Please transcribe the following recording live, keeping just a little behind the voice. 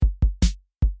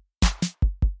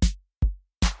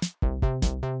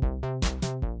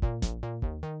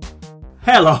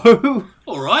Hello.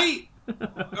 All right,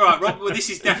 Rob. Well, this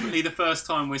is definitely the first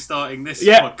time we're starting this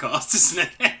podcast, isn't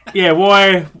it? Yeah.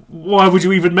 Why would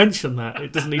you even mention that?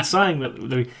 It doesn't need saying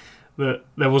that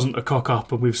there wasn't a cock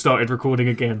up and we've started recording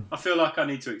again. I feel like I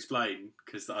need to explain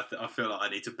because I feel like I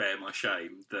need to bear my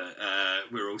shame that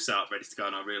we're all set up ready to go,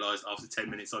 and I realised after 10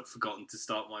 minutes I'd forgotten to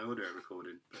start my audio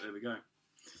recording. But there we go.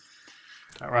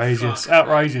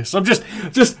 Outrageous. I'm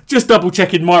just double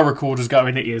checking my recorder's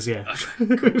going. It is, yeah.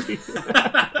 Okay, cool.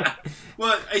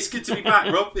 Well, it's good to be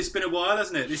back, Rob. It's been a while,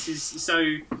 hasn't it? This is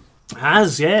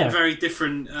yeah. A very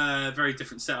different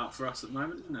setup for us at the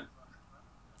moment, isn't it?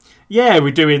 Yeah,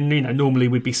 we're doing, normally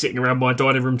we'd be sitting around my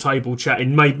dining room table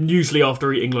chatting, usually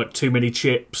after eating like too many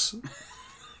chips.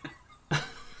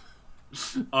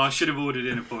 I should have ordered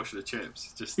in a portion of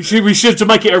chips. We should, to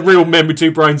make it a real Men with Two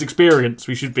Brains experience,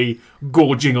 we should be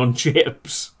gorging on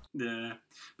chips. Yeah.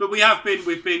 But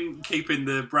we've been keeping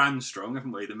the brand strong,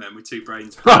 haven't we? The Men with Two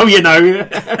Brains. Oh,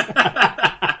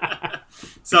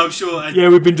 So I'm sure. Yeah,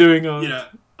 we've been doing.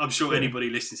 I'm sure anybody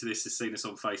listening to this has seen us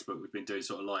on Facebook. We've been doing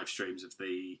sort of live streams of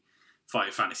the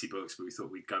Fighting Fantasy books, but we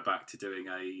thought we'd go back to doing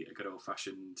a good old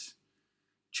fashioned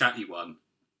chatty one.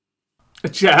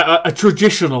 A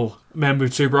traditional Men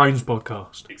with Two Brains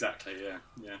podcast. Exactly.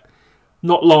 Yeah.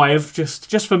 Not live,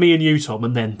 just for me and you, Tom,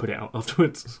 and then put it out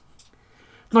afterwards.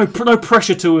 No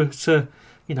pressure to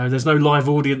there's no live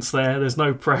audience there. There's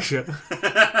no pressure.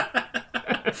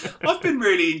 I've been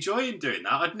really enjoying doing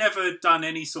that. I'd never done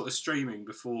any sort of streaming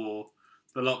before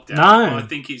the lockdown. No. I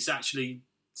think it's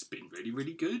been really,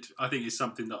 really good. I think it's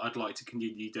something that I'd like to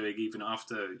continue doing even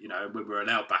after, when we're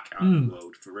allowed back out in the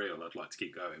world for real. I'd like to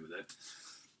keep going with it.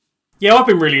 Yeah, I've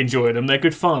been really enjoying them. They're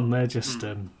good fun. They're just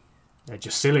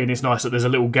silly, and it's nice that there's a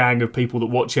little gang of people that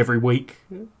watch every week.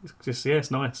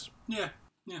 It's nice. Yeah.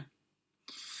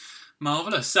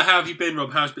 Marvellous. So how have you been,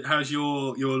 Rob? How's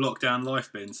your lockdown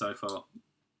life been so far?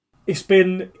 It's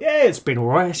been all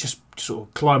right. It's just sort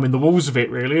of climbing the walls of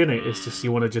it, really, isn't it? It's just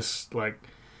you want to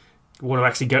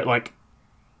actually go,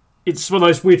 it's one of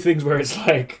those weird things where it's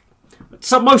like,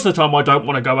 most of the time I don't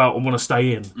want to go out and want to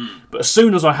stay in, but as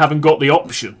soon as I haven't got the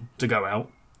option to go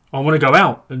out, I want to go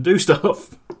out and do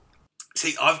stuff.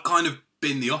 See, I've kind of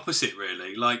been the opposite,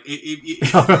 really. Like,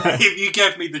 if you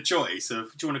gave me the choice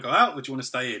of, do you want to go out or do you want to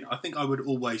stay in? I think I would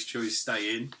always choose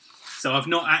stay in. So I've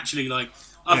not actually,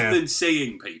 other than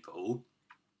seeing people,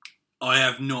 I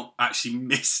have not actually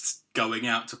missed going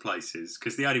out to places,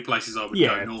 because the only places I would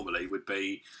go normally would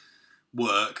be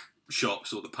work,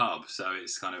 shops, or the pub. So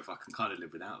it's kind of, I can kind of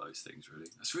live without those things, really.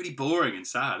 That's really boring and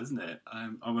sad, isn't it?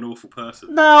 I'm an awful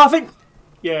person. No, I think,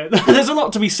 there's a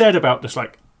lot to be said about just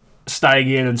staying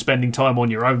in and spending time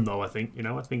on your own, though. I think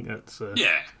that's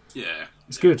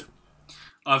it's good.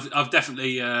 I've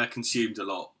definitely consumed a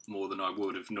lot more than I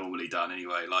would have normally done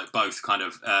anyway. Like both kind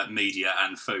of media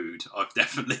and food. I've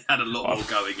definitely had a lot more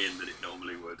going in than it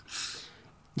normally would.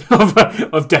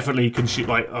 I've definitely consumed.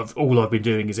 All I've been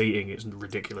doing is eating. It's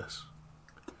ridiculous.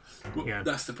 Well,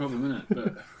 that's the problem, isn't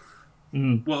it?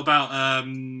 But what about how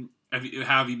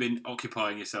have you been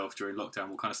occupying yourself during lockdown?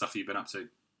 What kind of stuff have you been up to?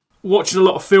 Watching a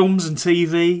lot of films and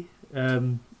TV.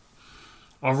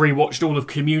 I rewatched all of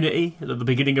Community at the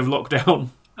beginning of lockdown.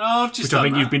 Oh, I've just which I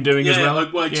think you've been doing as well.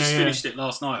 I just finished it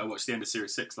last night. I watched the end of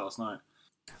Series 6 last night.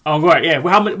 Oh, right, yeah.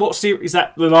 Well, what series is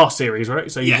that? The last series, right?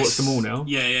 So you've watched them all now?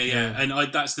 Yeah. And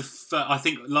that's I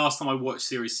think last time I watched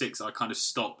Series 6, I kind of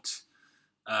stopped.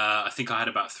 I think I had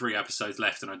about 3 episodes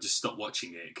left, and I just stopped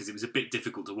watching it because it was a bit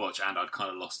difficult to watch, and I'd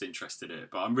kind of lost interest in it.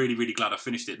 But I'm really, really glad I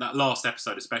finished it. That last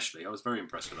episode especially, I was very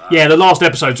impressed with that. Yeah, the last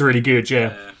episode's really good,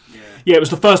 yeah. Yeah, it was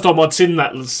the first time I'd seen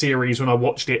that series when I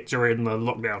watched it during the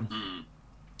lockdown.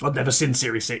 I'd never seen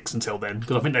Series 6 until then,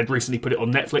 because I think they'd recently put it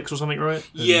on Netflix or something, right?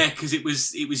 Yeah, because it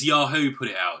was Yahoo put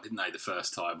it out, didn't they, the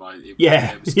first time? It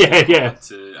was hard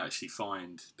to actually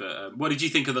find. But what did you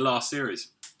think of the last series?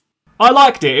 I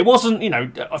liked it. It wasn't,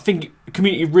 I think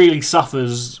Community really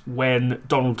suffers when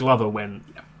Donald Glover went.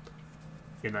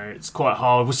 Yeah. It's quite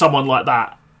hard with someone like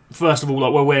that. First of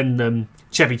all, when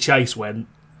Chevy Chase went,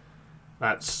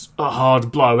 that's a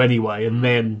hard blow anyway. And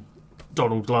then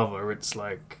Donald Glover, it's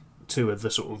like two of the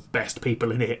sort of best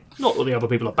people in it. Not that the other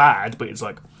people are bad, but it's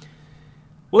like...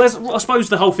 Well, I suppose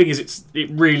the whole thing is it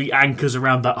really anchors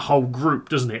around that whole group,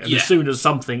 doesn't it? And as soon as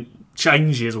something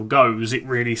changes or goes, it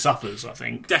really suffers, I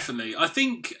think. Definitely. I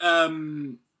think...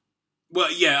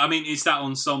 it's that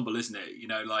ensemble, isn't it?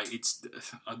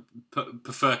 I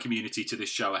prefer Community to this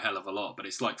show a hell of a lot, but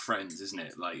it's like Friends, isn't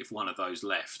it? Like, if one of those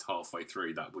left halfway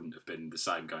through, that wouldn't have been the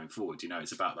same going forward.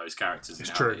 It's about those characters and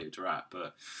how they interact.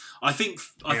 But I think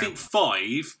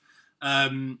 5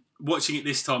 Watching it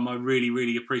this time, I really,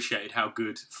 really appreciated how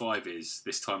good 5 is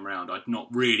this time round. I'd not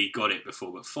really got it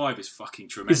before, but 5 is fucking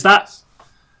tremendous.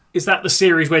 Is that the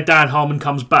series where Dan Harmon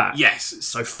comes back? Yes.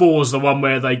 So 4's the one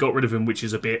where they got rid of him, which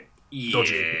is a bit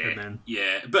dodgy. And then...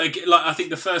 Yeah, but again, like, I think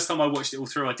the first time I watched it all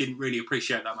through, I didn't really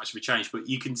appreciate that much of a change. But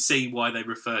you can see why they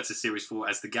refer to Series 4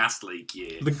 as the gas leak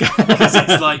year, because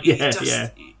it's like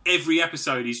every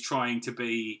episode is trying to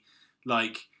be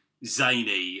like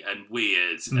zany and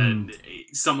weird, and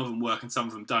some of them work and some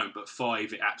of them don't. But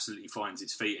 5, it absolutely finds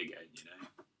its feet again. You know.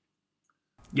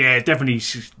 Yeah, it definitely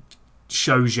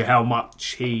shows you how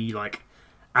much he like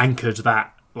anchored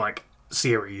that like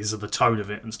series and the tone of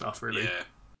it and stuff. Really. Yeah.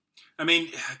 I mean,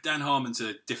 Dan Harmon's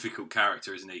a difficult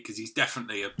character, isn't he? Because he's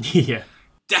definitely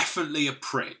definitely a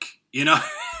prick, you know.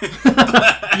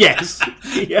 Yes,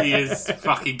 he is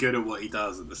fucking good at what he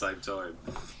does at the same time.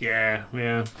 Yeah.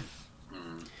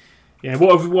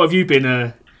 What have you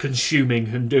been consuming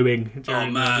and doing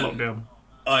during lockdown?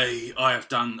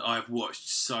 I've watched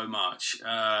so much.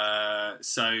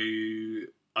 So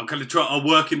I'm going to try. I'll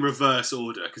work in reverse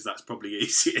order because that's probably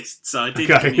easiest. So I did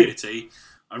Community.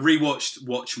 I rewatched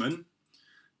Watchmen.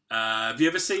 Have you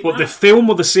ever seen the film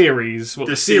or the series?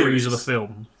 The series or the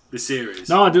film? The series.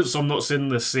 No, I'm not seeing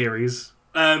the series.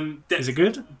 Is it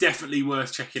good? Definitely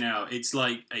worth checking out. It's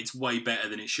way better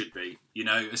than it should be. You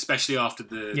know, especially after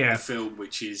the film,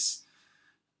 which is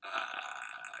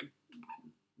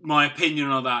my opinion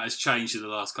on that has changed in the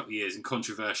last couple of years. And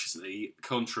controversially,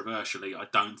 I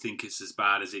don't think it's as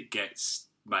bad as it gets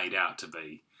made out to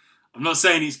be. I'm not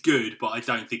saying it's good, but I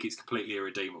don't think it's completely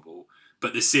irredeemable.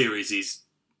 But the series is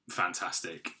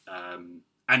fantastic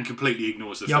and completely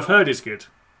ignores the film. I've heard it's good.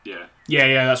 Yeah,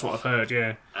 that's what I've heard,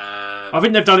 yeah. I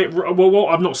think they've done it... Well,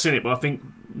 I've not seen it, but I think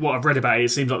what I've read about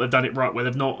it seems like they've done it right, where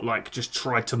they've not like just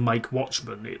tried to make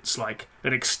Watchmen. It's like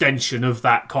an extension of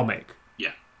that comic.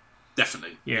 Yeah,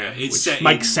 definitely. Yeah, which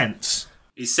makes sense.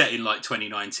 It's set in like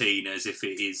 2019 as if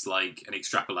it is like an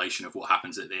extrapolation of what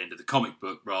happens at the end of the comic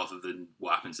book rather than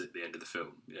what happens at the end of the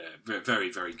film. Yeah, very,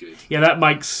 very, very good. Yeah, that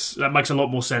makes a lot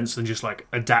more sense than just like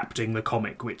adapting the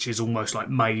comic, which is almost like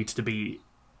made to be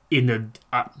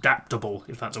inadaptable,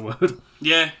 if that's a word.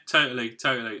 Yeah, totally.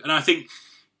 And I think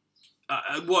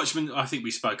Watchmen, I think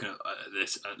we've spoken at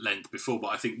this at length before, but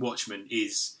I think Watchmen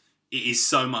is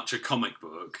so much a comic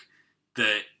book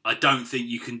that I don't think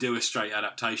you can do a straight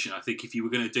adaptation. I think if you were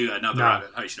going to do another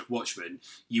adaptation of Watchmen,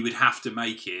 you would have to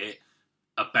make it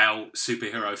about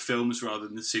superhero films rather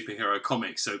than superhero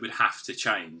comics, so it would have to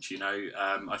change, you know?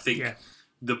 I think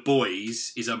The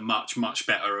Boys is a much, much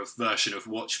better version of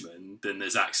Watchmen than the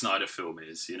Zack Snyder film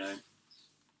is, you know?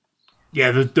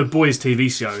 Yeah, the Boys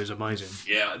TV show is amazing.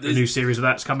 Yeah. The new series of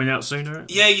that's coming out sooner.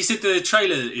 Yeah, you said the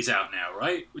trailer is out now,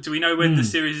 right? Do we know when the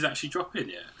series is actually dropping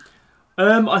yet?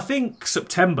 I think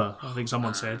September, I think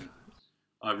someone said.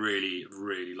 I really,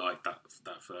 really like that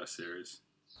first series.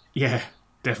 Yeah,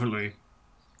 definitely.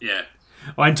 Yeah.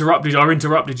 I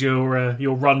interrupted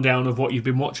your rundown of what you've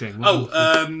been watching.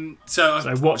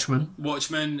 So Watchmen.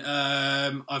 Watchmen.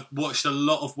 I've watched a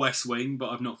lot of West Wing, but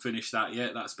I've not finished that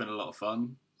yet. That's been a lot of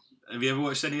fun. Have you ever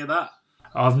watched any of that?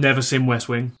 I've never seen West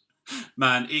Wing.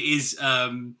 Man, it is,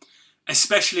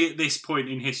 especially at this point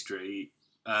in history,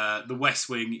 the West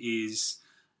Wing is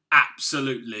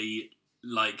absolutely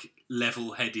like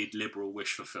level-headed liberal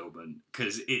wish fulfillment,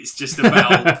 because it's just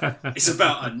about it's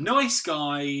about a nice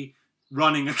guy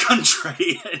running a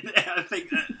country, and I think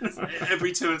that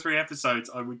every 2 or 3 episodes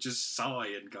I would just sigh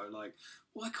and go like,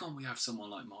 why can't we have someone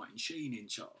like Martin Sheen in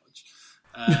charge?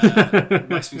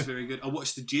 West Wing's very good. I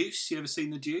watched The Deuce. You ever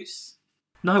seen The Deuce?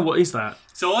 No, what is that?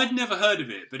 So I'd never heard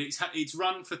of it, but it's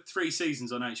run for 3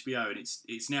 seasons on HBO, and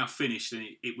it's now finished. And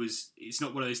it's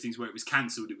not one of those things where it was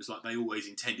cancelled. It was like they always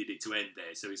intended it to end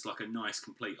there. So it's like a nice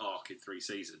complete arc in 3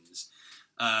 seasons.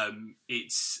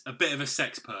 It's a bit of a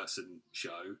sex person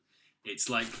show. It's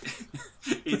like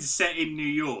it's set in New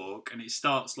York, and it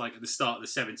starts like at the start of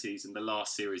the 70s, and the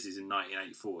last series is in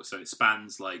 1984. So it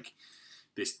spans like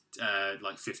this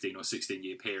like 15 or 16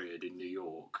 year period in New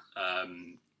York.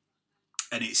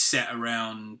 And it's set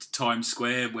around Times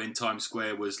Square, when Times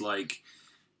Square was like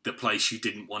the place you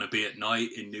didn't want to be at night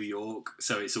in New York.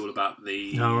 So it's all about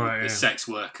the sex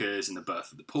workers and the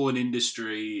birth of the porn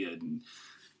industry,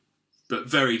 but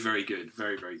very, very good.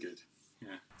 Very, very good.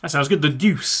 Yeah. That sounds good. The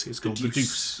Deuce is called The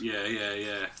Deuce.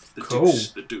 Yeah. Cool.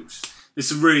 The Deuce. There's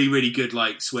some really, really good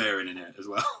like swearing in it as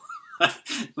well.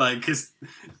 Like, because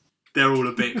they're all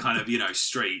a bit kind of,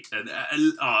 street. And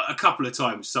a couple of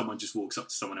times someone just walks up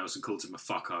to someone else and calls him a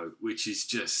fucko, which is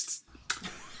just...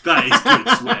 That is good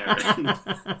swearing.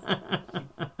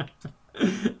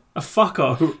 A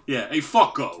fucko? Yeah, a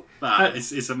fucko. that.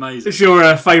 It's amazing. It's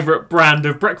your favourite brand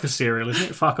of breakfast cereal,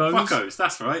 isn't it? Fuckos. Fuckos,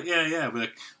 that's right. Yeah, with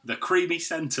the creamy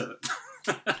centre.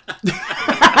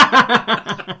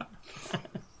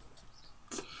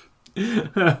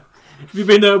 Have you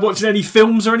been watching any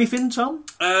films or anything, Tom?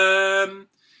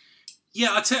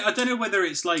 Yeah, I don't know whether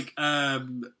it's like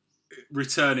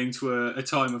returning to a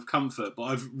time of comfort, but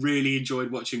I've really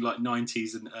enjoyed watching like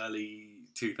 90s and early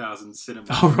 2000s cinema.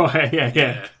 Oh, right,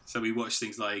 yeah. So we watched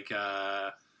things like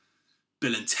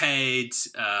Bill and Ted,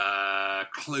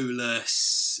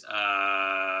 Clueless,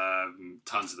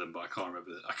 tons of them, but I can't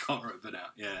remember now.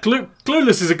 Yeah,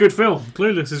 Clueless is a good film.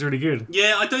 Clueless is really good.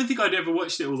 Yeah, I don't think I'd ever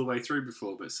watched it all the way through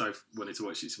before, but Soph wanted to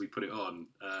watch it, so we put it on.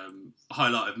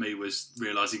 Highlight of me was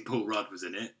realising Paul Rudd was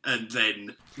in it, and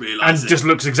then realising... And just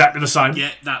looks exactly the same.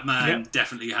 Yeah, that man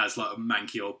definitely has like a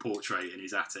manky old portrait in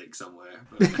his attic somewhere.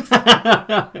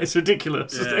 But... It's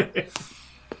ridiculous, isn't it?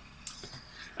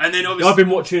 And then obviously... I've been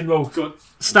watching,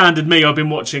 standard me, I've been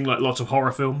watching like lots of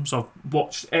horror films. I've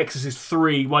watched Exorcist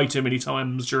 3 way too many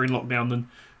times during lockdown than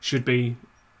should be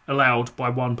allowed by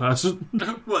one person.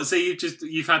 What, so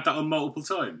you've had that on multiple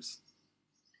times?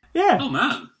 Yeah. Oh,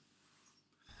 man.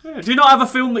 Yeah. Do you not have a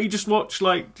film that you just watch,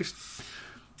 like,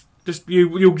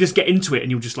 you'll just get into it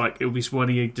and you'll just, like, it'll be one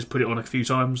of you just put it on a few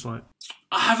times, like...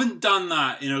 I haven't done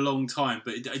that in a long time,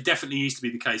 but it definitely used to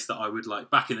be the case that I would, like,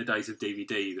 back in the days of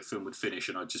DVD, the film would finish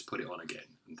and I'd just put it on again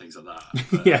and things like that.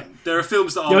 But, yeah. There are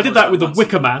films that I did that with The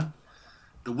Wicker Man.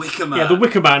 The Wicker Man? Yeah, The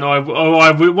Wicker Man.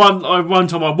 One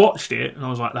time I watched it and I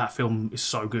was like, that film is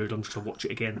so good, I'm just going to watch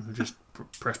it again. And just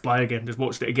press play again, just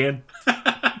watched it again.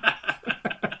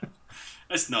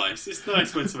 That's nice. It's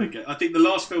nice when something gets... I think the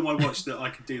last film I watched that I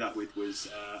could do that with was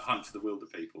Hunt for the Wilder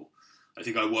People. I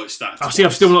think I watched that twice.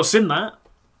 I've still not seen that.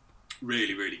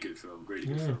 Really, really good film. Really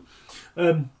good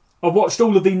film. I watched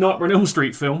all of the Nightmare on Elm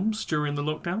Street films during the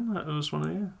lockdown. That was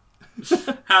one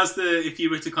of How's if you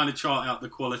were to kind of chart out the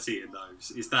quality in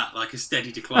those, is that like a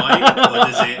steady decline, or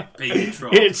does it peak and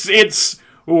drop? It's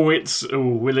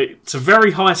a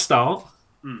very high start.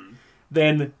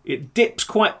 Then it dips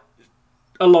quite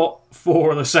a lot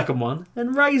for the second one,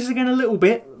 then raises again a little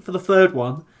bit for the third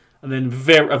one, and then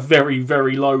a very,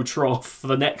 very low trough for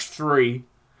the next three.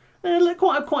 And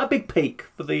quite a big peak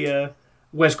for the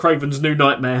Wes Craven's New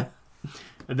Nightmare.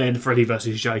 And then Freddy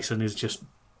vs. Jason is just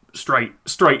straight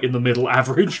in the middle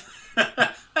average.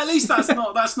 At least that's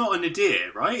not an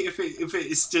nadir, right? If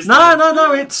it's just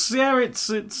no.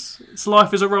 It's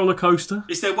life is a roller coaster.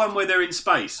 Is there one where they're in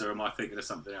space, or am I thinking of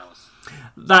something else?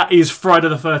 That is Friday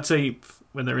the 13th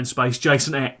when they're in space.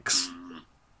 Jason X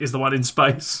is the one in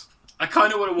space. I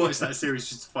kind of want to watch that series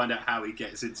just to find out how he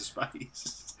gets into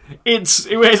space. It's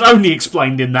only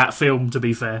explained in that film, to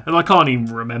be fair, and I can't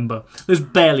even remember. There's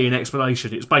barely an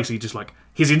explanation. It's basically just like,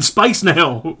 he's in space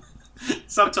now.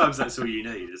 Sometimes that's all you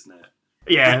need, isn't it?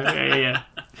 Yeah.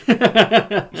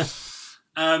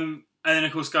 And then,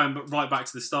 of course, going right back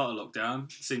to the start of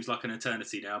lockdown, seems like an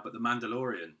eternity now, but The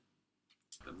Mandalorian.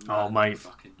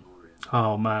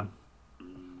 Oh, man.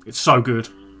 It's so good.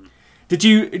 Did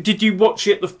you watch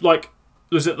it,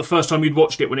 was it the first time you'd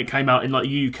watched it when it came out in, like,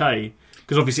 the UK?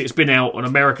 Because obviously it's been out on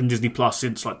American Disney Plus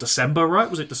since, like, December, right?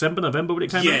 Was it December, November when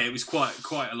it came out? Yeah, it was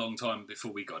quite a long time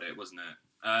before we got it, wasn't it?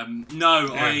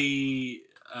 No, yeah.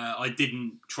 I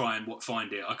didn't try and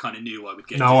find it. I kind of knew I would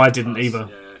get it. No, I didn't either.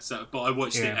 Yeah, but I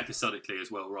watched it episodically as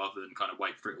well, rather than kind of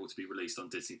wait for it all to be released on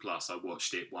Disney Plus. I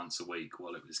watched it once a week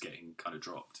while it was getting kind of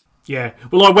dropped. Yeah,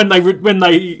 well, like when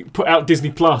they put out Disney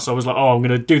Plus, I was like, oh, I'm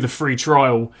going to do the free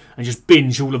trial and just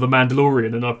binge all of The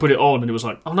Mandalorian, and I put it on, and it was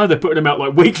like, oh no, they're putting them out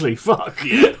like weekly. Fuck,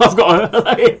 yeah.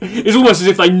 It's almost as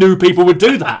if they knew people would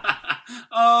do that.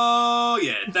 Oh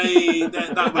yeah,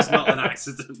 that was not an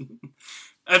accident.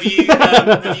 Have you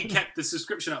kept the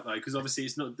subscription up though? Because obviously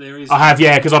it's not there is. I have,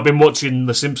 yeah, because I've been watching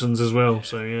The Simpsons as well. Yeah.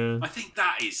 So yeah, I think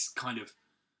that is kind of.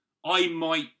 I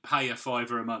might pay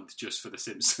 $5 a month just for The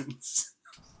Simpsons.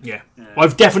 Yeah.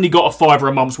 I've definitely got $5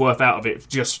 a month's worth out of it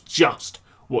just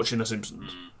watching The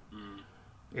Simpsons.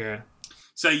 Yeah.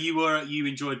 So you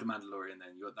enjoyed The Mandalorian then?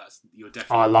 You're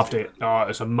definitely. I loved it. Oh,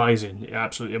 it's amazing.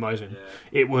 Absolutely amazing. Yeah.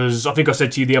 It was. I think I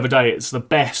said to you the other day, it's the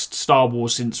best Star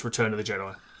Wars since Return of the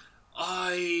Jedi.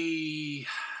 I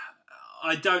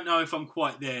don't know if I'm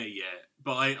quite there yet,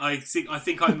 but I think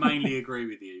I mainly agree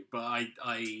with you. But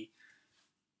I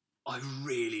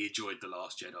really enjoyed The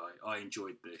Last Jedi. I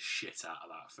enjoyed the shit out of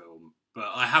that film, but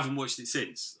I haven't watched it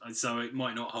since, and so it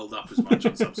might not hold up as much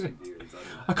on subsequent viewings.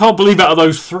 I can't believe out of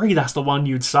those three, that's the one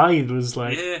you'd say. It was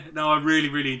like, yeah, no, I really,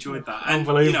 really enjoyed that. And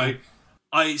unbelievable.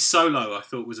 Solo, I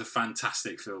thought was a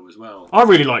fantastic film as well. I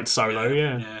really liked Solo,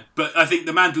 yeah. But I think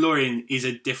The Mandalorian is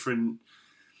a different.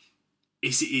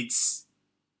 it's.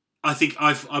 I think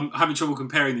I'm having trouble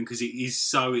comparing them because it is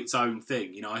so its own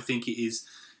thing. You know, I think it is,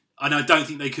 and I don't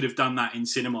think they could have done that in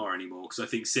cinema anymore because I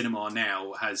think cinema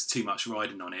now has too much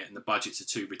riding on it, and the budgets are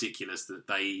too ridiculous that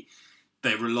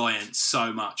they're reliant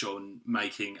so much on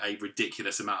making a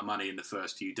ridiculous amount of money in the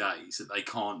first few days that they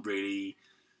can't really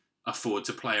afford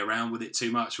to play around with it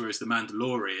too much. Whereas The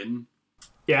Mandalorian,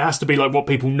 it has to be like what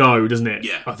people know, doesn't it?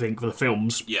 Yeah. I think for the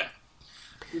films. Yeah.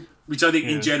 Which I think,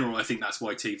 in general, I think that's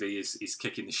why TV is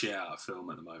kicking the shit out of film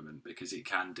at the moment, because it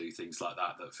can do things like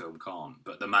that film can't.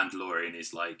 But The Mandalorian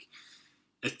is like,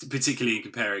 particularly in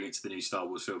comparing it to the new Star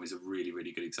Wars film, is a really,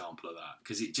 really good example of that.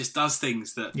 Because it just does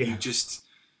things that you just,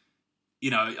 you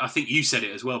know, I think you said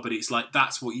it as well, but it's like,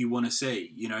 that's what you want to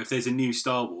see. You know, if there's a new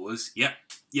Star Wars, yep,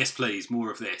 yes please,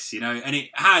 more of this, you know. And it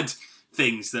had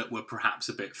things that were perhaps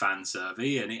a bit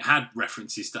fan-serviy, and it had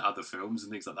references to other films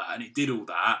and things like that, and it did all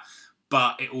that.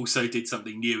 But it also did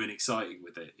something new and exciting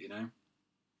with it, you know?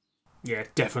 Yeah,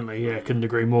 definitely. Yeah, couldn't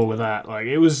agree more with that. Like,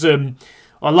 it was. I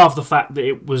love the fact that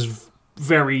it was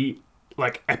very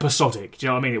like episodic. Do you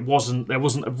know what I mean? There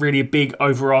wasn't really a big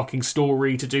overarching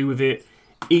story to do with it.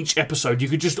 Each episode,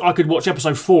 I could watch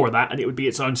episode 4 of that, and it would be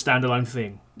its own standalone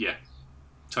thing. Yeah,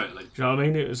 totally. Do you know what I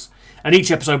mean? It was, and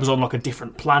each episode was on like a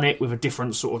different planet with a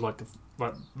different sort of like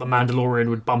the Mandalorian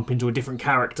would bump into a different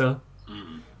character.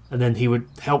 And then he would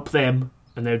help them,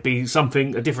 and there'd be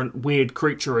a different weird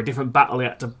creature, a different battle he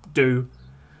had to do.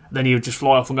 And then he would just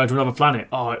fly off and go to another planet.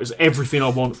 Oh, it was everything I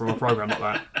want from a program like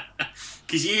that.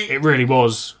 Because it really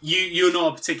was. You're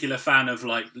not a particular fan of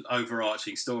like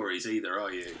overarching stories either,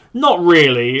 are you? Not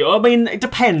really. I mean, it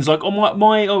depends. Like on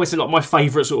my I always say like my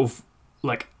favourite sort of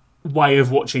like way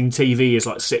of watching TV is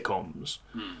like sitcoms,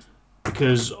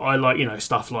 because I like, you know,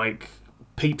 stuff like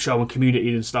Peep Show and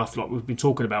Community and stuff like we've been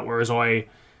talking about. Whereas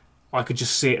I could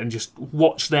just sit and just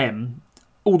watch them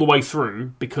all the way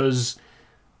through, because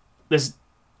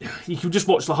you can just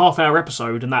watch the half-hour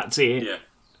episode and that's it. Yeah.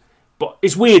 But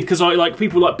it's weird because I like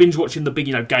people like binge watching the big,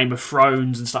 you know, Game of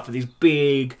Thrones and stuff, with these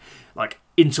big like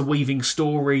interweaving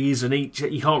stories, and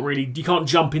you can't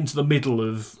jump into the middle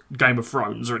of Game of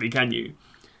Thrones, really, can you?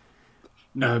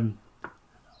 No.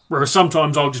 Whereas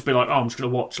sometimes I'll just be like, oh, I'm just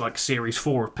going to watch like series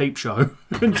 4 of Peep Show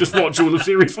and just watch all of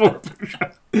series 4 of Peep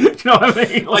Show. Do you know what I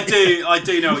mean? Like, I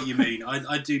do know what you mean.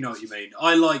 I do know what you mean.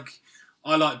 I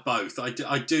like both.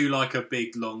 I do like a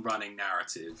big, long-running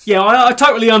narrative. Yeah, I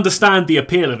totally understand the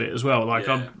appeal of it as well. Like,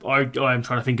 Yeah. I am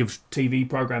trying to think of TV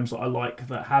programs that I like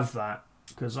that have that.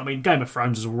 Because, I mean, Game of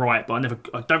Thrones is alright, but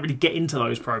I don't really get into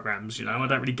those programs, you know? I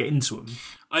don't really get into them.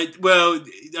 I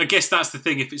guess that's the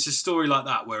thing. If it's a story like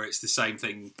that where it's the same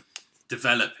thing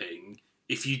developing,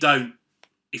 if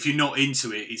you're not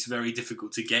into it, it's very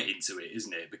difficult to get into it,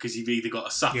 isn't it? Because you've either got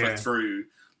to suffer through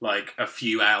like a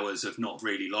few hours of not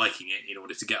really liking it in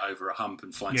order to get over a hump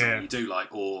and find something you do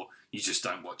like, or you just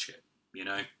don't watch it, you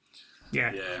know?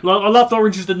 Yeah. Well, I loved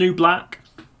Orange is the New Black.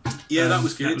 Yeah, that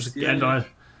was good.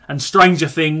 And Stranger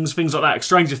Things, things like that.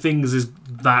 Stranger Things is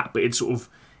that, but it's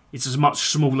a much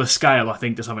smaller scale, I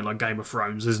think, to something like Game of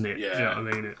Thrones, isn't it? Yeah. You know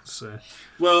what I mean? It's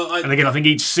and again, I think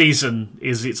each season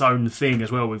is its own thing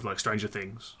as well with like Stranger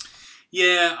Things.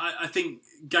 Yeah, I think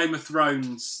Game of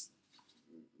Thrones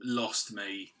lost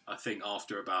me, I think,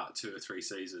 after about 2 or 3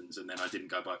 seasons, and then I didn't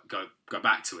go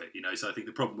back to it, you know. So I think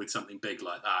the problem with something big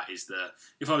like that is that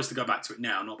if I was to go back to it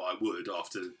now, not that I would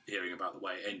after hearing about the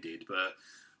way it ended, but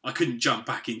I couldn't jump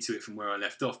back into it from where I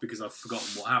left off because I've forgotten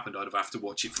what happened. I'd have to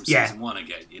watch it from season 1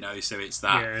 again, you know. So it's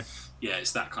that,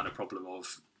 it's that kind of problem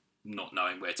of not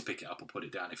knowing where to pick it up or put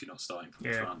it down if you're not starting from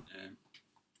the front.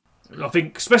 I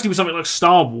think, especially with something like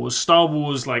Star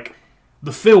Wars, like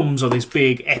the films are this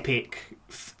big epic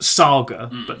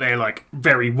saga, but they're like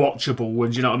very watchable,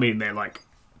 and you know what I mean? They're like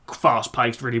fast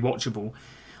paced, really watchable.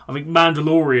 I think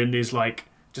Mandalorian is like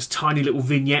just tiny little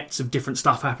vignettes of different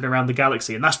stuff happening around the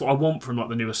galaxy, and that's what I want from like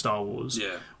the newer Star Wars.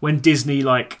 Yeah. When Disney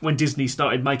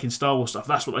started making Star Wars stuff,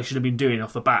 that's what they should have been doing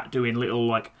off the bat, doing little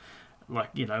like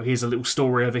you know, here's a little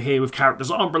story over here with characters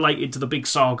that aren't related to the big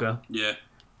saga. Yeah.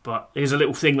 But here's a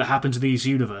little thing that happens in this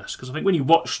universe. Because I think when you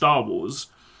watch Star Wars,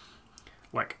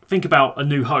 like think about A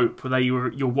New Hope, where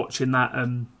you're watching that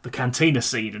the cantina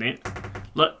scene in it.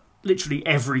 Like literally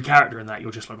every character in that,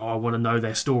 you're just like, oh, I want to know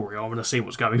their story. I want to see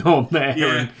what's going on there.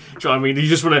 Yeah. And, do you know what I mean? You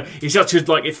just want to. It's such a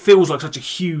like. It feels like such a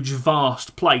huge,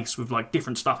 vast place with like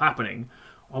different stuff happening.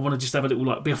 I want to just have a little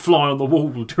like be a fly on the wall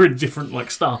doing different like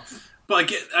stuff.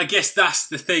 But I guess that's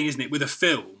the thing, isn't it? With a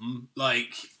film,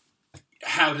 like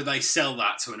how do they sell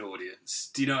that to an audience?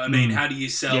 Do you know what I mean? How do you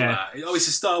sell that? Oh, it's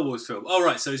a Star Wars film. Oh,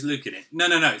 right, so it's Luke in it. No,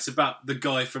 it's about the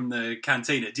guy from the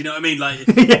cantina. Do you know what I mean?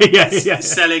 Like,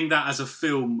 selling that as a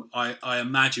film, I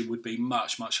imagine would be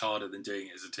much, much harder than doing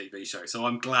it as a TV show. So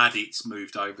I'm glad it's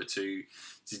moved over to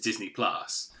Disney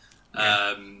Plus.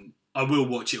 I will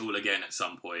watch it all again at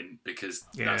some point because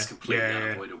that's completely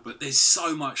unavoidable. But there's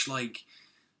so much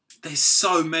there's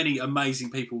so many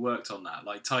amazing people worked on that.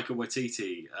 Like Taika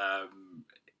Waititi,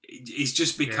 he's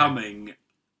just becoming.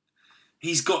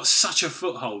 He's got such a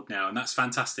foothold now, and that's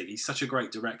fantastic. He's such a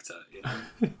great director. You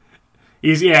know?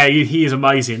 he is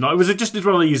amazing. Like, was it just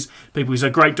one of these people? He's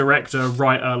a great director,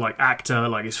 writer, like actor.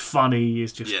 Like, he's funny.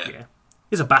 He's just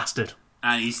he's a bastard,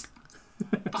 and he's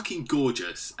fucking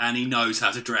gorgeous, and he knows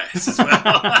how to dress as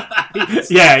well.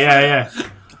 yeah.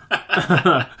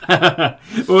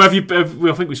 Well, I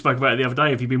think we spoke about it the other day.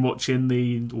 Have you been watching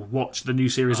the new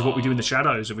series of What We Do in the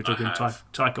Shadows? If we're talking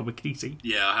Taika Waititi,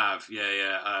 yeah, I have.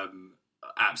 Yeah.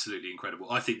 Absolutely incredible.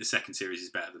 I think the second series is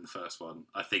better than the first one.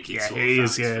 I think it's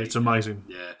it's amazing.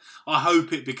 Yeah, I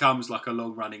hope it becomes like a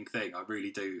long running thing. I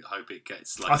really do hope it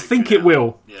gets like. I think it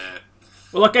will. Yeah.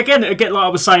 Well, like again, like I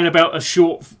was saying about a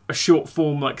short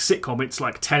form like sitcom. It's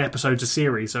like 10 episodes a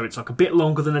series, so it's like a bit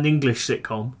longer than an English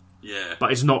sitcom. Yeah.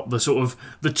 But it's not the sort of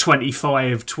the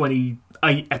 25,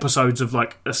 28 episodes of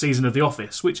like a season of The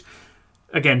Office, which,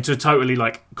 again, to totally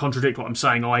like contradict what I'm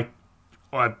saying, I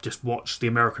just watch The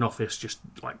American Office just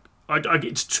like...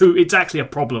 It's actually a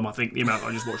problem, I think, the amount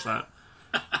I just watch that.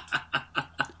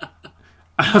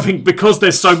 I think because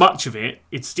there's so much of it,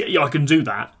 I can do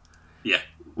that. Yeah.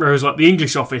 Whereas like The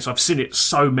English Office, I've seen it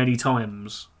so many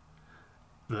times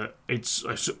that it's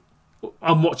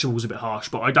unwatchable is a bit harsh,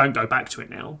 but I don't go back to it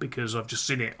now because I've just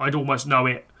seen it. I'd almost know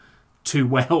it too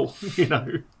well, you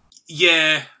know.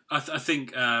 Yeah, I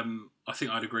think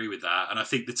I'd agree with that, and I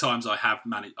think the times I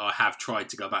have tried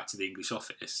to go back to The English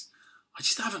Office, I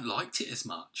just haven't liked it as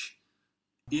much.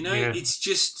 You know, it's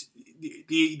just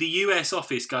the US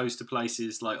Office goes to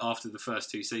places like after the first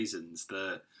 2 seasons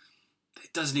that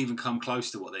it doesn't even come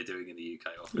close to what they're doing in the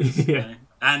UK Office. You know?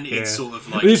 And it's sort of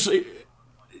like.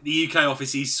 The UK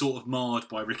Office is sort of marred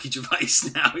by Ricky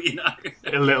Gervais now, you know.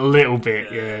 A little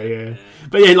bit, yeah.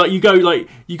 But yeah, like you go, like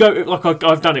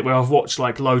I've done it where I've watched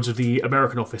like loads of the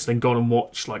American Office, then gone and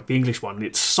watched like the English one. And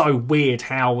it's so weird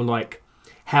how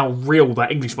real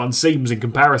that English one seems in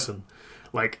comparison.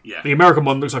 Like the American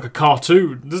one looks like a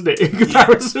cartoon, doesn't it? In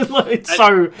comparison,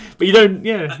 but you don't.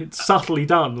 Yeah, it's subtly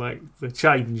done, like the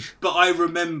change. But I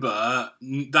remember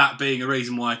that being a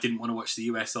reason why I didn't want to watch the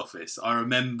US Office. I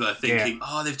remember thinking,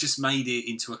 they've just made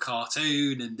it into a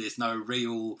cartoon, and there's no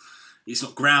real. It's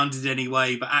not grounded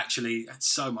anyway. But actually, it's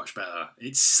so much better.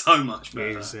 It's so much better.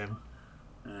 It is,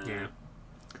 yeah.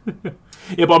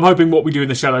 Yeah, but I'm hoping What We Do in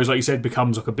the Shadows, like you said,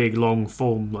 becomes like a big long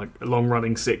form, like a long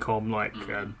running sitcom, like.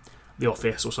 The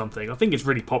Office or something. I think it's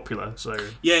really popular. So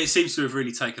yeah, it seems to have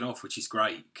really taken off, which is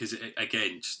great because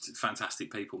again, just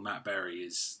fantastic people. Matt Berry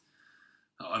is.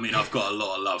 I mean, I've got a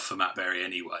lot of love for Matt Berry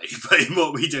anyway, but in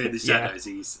What We Do in the Shadows,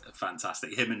 he's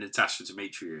fantastic. Him and Natasha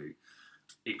Demetriou,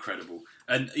 incredible.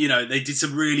 And you know, they did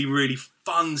some really, really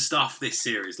fun stuff this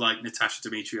series. Like Natasha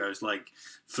Demetriou's like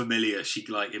familiar, she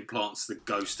like implants the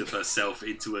ghost of herself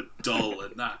into a doll,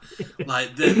 and that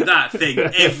like that thing.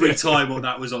 Every time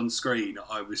that was on screen,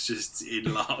 I was just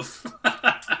in love.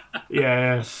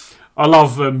 Yeah. I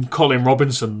love Colin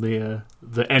Robinson,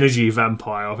 the energy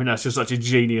vampire. I think that's just such a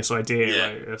genius idea. Yeah.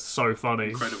 Like, it's so funny.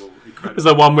 Incredible. There's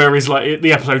the one where he's like,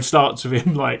 the episode starts with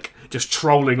him like just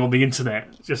trolling on the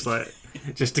internet, just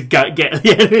to get. Yeah,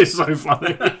 it's so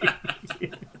funny.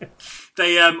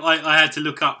 They, I had to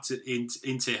look up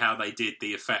into how they did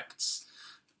the effects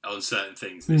on certain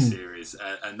things in this series,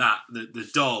 and that the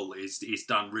doll is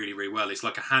done really, really well. It's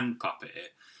like a hand puppet.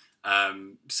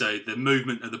 So the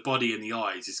movement of the body and the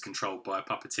eyes is controlled by a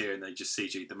puppeteer, and they just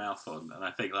CG'd the mouth on. And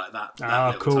I think like that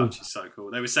little touch is so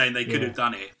cool. They were saying they could have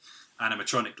done it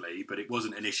animatronically, but it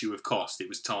wasn't an issue of cost. It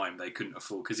was time. They couldn't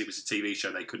afford, because it was a TV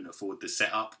show, they couldn't afford the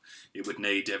setup. It would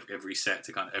need every set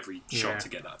to every shot to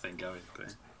get that thing going.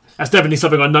 But that's definitely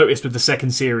something I noticed with the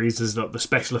second series, is that the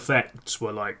special effects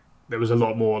were like, there was a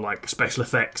lot more like special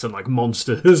effects and like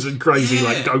monsters and crazy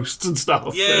like ghosts and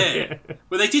stuff. Yeah.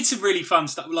 Well, they did some really fun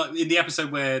stuff, like in the episode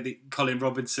where Colin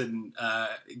Robinson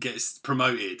gets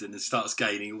promoted and starts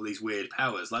gaining all these weird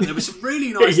powers. Like there was some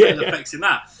really nice little effects in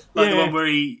that. Like the one where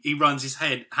he runs his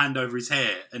hand over his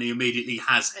hair and he immediately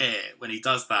has hair when he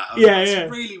does that. Some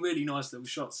really, really nice little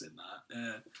shots in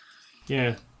that.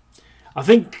 Yeah. I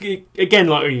think, again,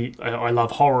 like I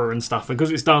love horror and stuff, and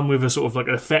because it's done with a sort of like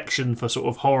an affection for sort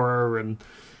of horror, and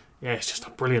yeah, it's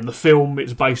just brilliant. The film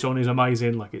it's based on is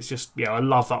amazing. Like, it's just, I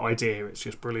love that idea. It's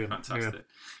just brilliant. Fantastic. Yeah.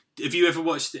 Have you ever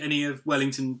watched any of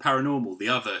Wellington Paranormal, the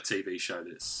other TV show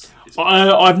that's...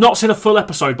 I've not seen a full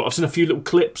episode, but I've seen a few little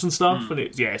clips and stuff, and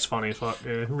it's funny. It's like,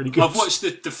 really good. I've watched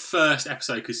the first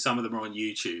episode because some of them are on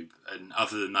YouTube, and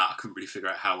other than that, I couldn't really figure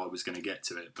out how I was going to get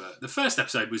to it. But the first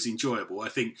episode was enjoyable. I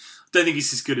don't think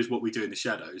it's as good as What We Do in the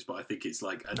Shadows, but I think it's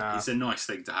like it's a nice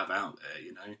thing to have out there.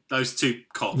 You know, those two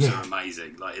cops are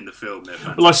amazing. Like in the film, they're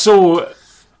fantastic. Well, I saw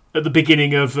at the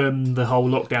beginning of the whole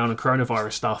lockdown and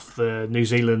coronavirus stuff, the New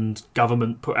Zealand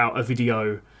government put out a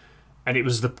video, and it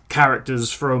was the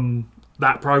characters from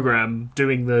that program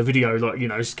doing the video, like,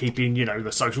 keeping,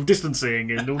 the social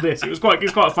distancing and all this. It's quite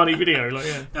a funny video, like,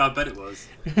 yeah. Yeah, I bet it was.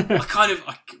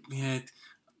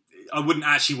 I wouldn't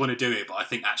actually want to do it, but I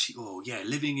think actually,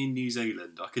 living in New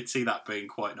Zealand, I could see that being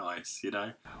quite nice,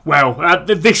 Well,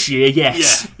 this year,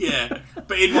 yes. Yeah.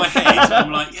 But in my head,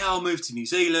 I'm like, I'll move to New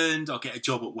Zealand, I'll get a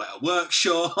job at a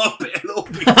workshop, it'll all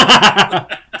be fine.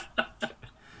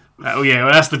 Oh, yeah,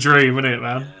 well, that's the dream, isn't it,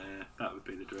 man? Yeah, that would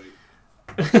be the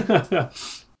dream.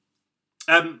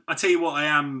 I tell you what I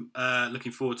am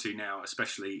looking forward to now,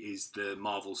 especially, is the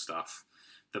Marvel stuff.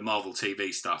 The Marvel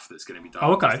TV stuff that's going to be done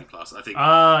on Disney Plus. I think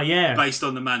based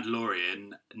on The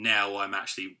Mandalorian, now I'm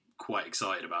actually quite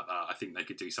excited about that. I think they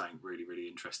could do something really, really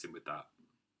interesting with that.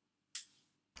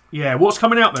 Yeah, what's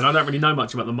coming out then? I don't really know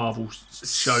much about the Marvel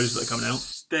shows that are coming out.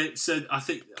 So I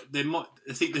think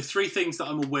the three things that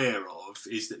I'm aware of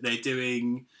is that they're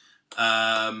doing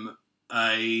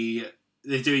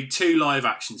they're doing 2 live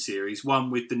action series. One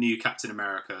with the new Captain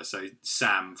America, so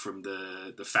Sam from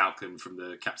the Falcon from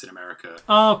the Captain America.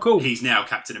 Oh, cool. He's now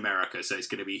Captain America, so it's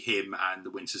going to be him and the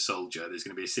Winter Soldier. There's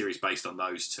going to be a series based on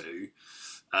those 2.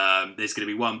 There's going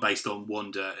to be one based on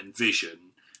Wanda and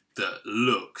Vision that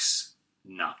looks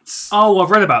nuts. Oh,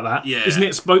 I've read about that. Yeah. Isn't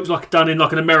it done in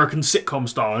like an American sitcom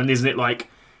style, and isn't it like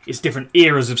it's different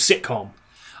eras of sitcom?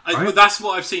 Right? Well, that's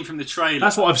what I've seen from the trailer.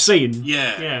 That's what I've seen.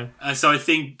 Yeah. So I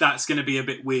think that's going to be a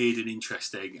bit weird and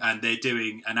interesting. And they're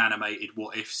doing an animated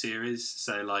What If series.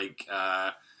 So, like,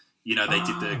 they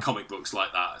did the comic books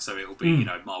like that. So it'll be,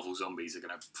 Marvel zombies are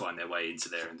going to find their way into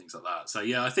there and things like that. So,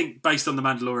 yeah, I think based on The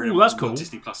Mandalorian and cool. what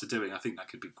Disney Plus are doing, I think that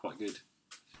could be quite good.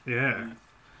 Yeah.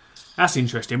 That's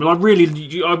interesting. Well, I really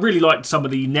liked some of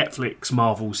the Netflix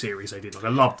Marvel series they did. Like, I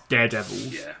loved Daredevil.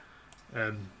 Yeah.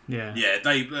 That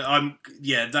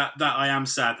I am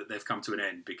sad that they've come to an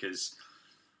end because,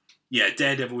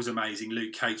 Daredevil was amazing.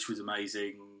 Luke Cage was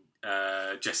amazing.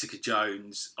 Jessica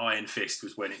Jones, Iron Fist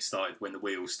was when the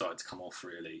wheels started to come off,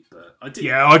 really. But I did.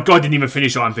 Yeah, I didn't even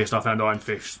finish Iron Fist. I found Iron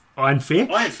Fish. Iron Fish?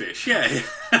 Iron Fish, yeah.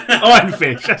 Iron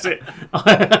Fish, that's it.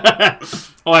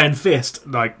 Iron Fist,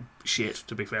 like, shit,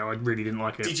 to be fair. I really didn't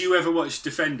like it. Did you ever watch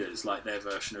Defenders, like their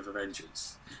version of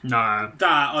Avengers? No.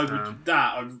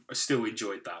 I still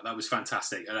enjoyed that. That was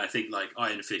fantastic. And I think, like,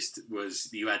 Iron Fist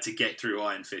you had to get through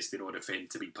Iron Fist in order for him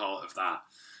to be part of that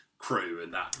crew,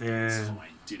 and that was fine.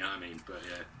 Do you know what I mean? But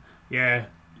yeah.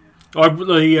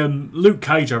 Luke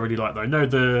Cage I really like though. Know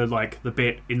the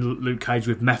bit in Luke Cage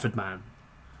with Method Man,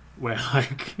 where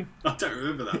like I don't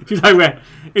remember that. Do you know where?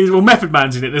 Method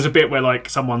Man's in it. There's a bit where like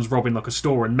someone's robbing like a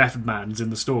store and Method Man's in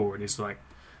the store, and it's like,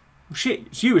 oh, shit,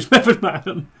 it's you, it's Method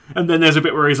Man. And then there's a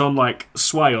bit where he's on like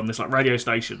Sway on this like radio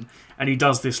station, and he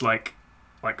does this like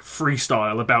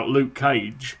freestyle about Luke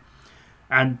Cage,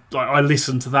 and like I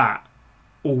listen to that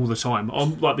all the time.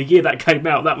 On like the year that came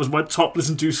out, that was my top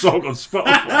listened to song on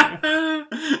Spotify.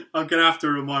 I'm gonna have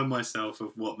to remind myself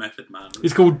of what Method Man was.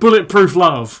 It's called Bulletproof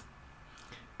Love,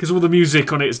 because all the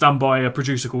music on it is done by a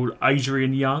producer called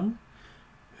Adrian Young,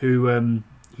 who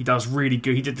he does really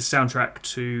good. He did the soundtrack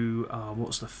to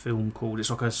what's the film called? It's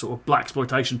like a sort of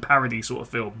blaxploitation parody sort of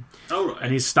film. Oh right.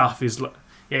 And his stuff is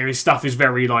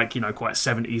very like quite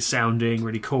 70s sounding,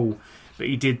 really cool. But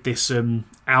he did this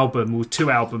album with 2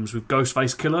 albums with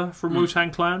Ghostface Killer from Wu-Tang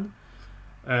Clan,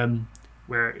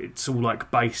 where it's all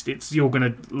like based. You're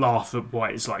gonna laugh at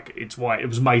why it's why it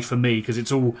was made for me, because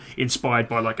it's all inspired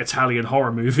by like Italian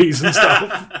horror movies and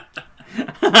stuff.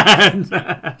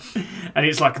 and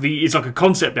it's like a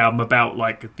concept album about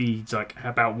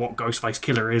about what Ghostface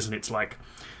Killer is, and it's like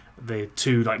the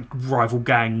 2 like rival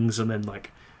gangs, and then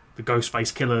like the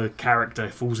Ghostface Killer character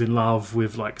falls in love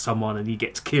with like someone and he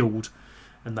gets killed,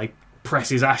 and they press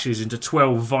his ashes into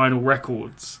 12 vinyl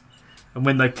records, and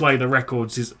when they play the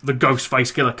records, the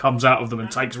Ghostface Killer comes out of them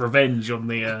and takes revenge on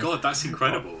the... God, that's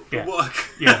incredible. Yeah.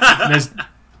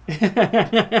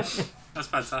 That's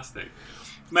fantastic.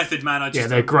 Method Man,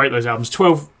 they're great, those albums.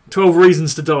 12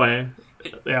 Reasons to Die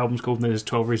the album's called There's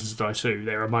 12 Reasons to Die Too.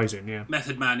 They're amazing, yeah.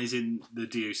 Method Man is in The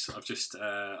Deuce. I've just,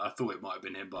 I thought it might have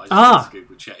been him, but I just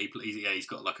Googled chat. He's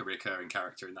got like a recurring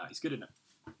character in that. He's good in it.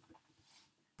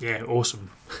 Yeah,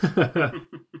 awesome.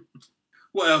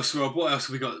 What else, Rob? What else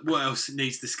have we got? What else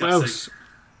needs discussing? What else?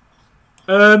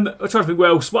 I'm trying to think.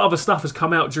 What other stuff has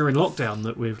come out during lockdown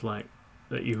that we've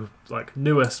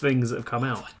newest things that have come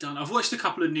out? I've watched a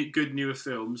couple of good newer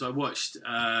films. I watched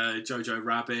Jojo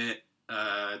Rabbit,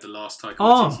 the last Taika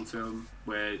Waititi film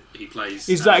where he plays.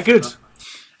 Is that good?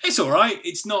 It's all right.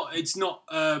 It's not.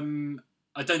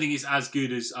 I don't think it's as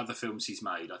good as other films he's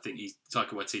made. I think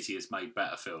Taika Waititi has made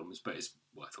better films, but it's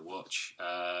worth a watch.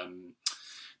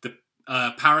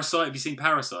 Parasite. Have you seen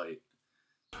Parasite?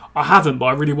 I haven't, but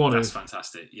I really want to. That's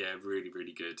fantastic. Yeah, really,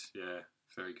 really good. Yeah,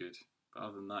 very good. But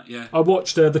other than that, yeah. I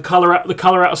watched the Colour Out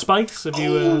of Space. Have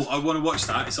you? I want to watch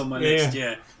that. It's on my list.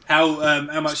 Yeah. How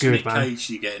much good, Nick Cage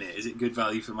do you get in it? Is it good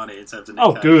value for money in terms of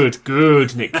Nick Cage?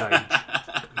 Good Nick Cage.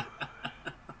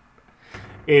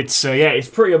 It's it's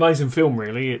a pretty amazing film.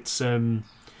 Really, it's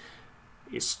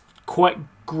quite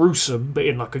gruesome, but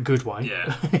in like a good way.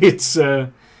 Yeah.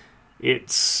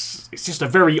 It's just a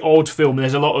very odd film.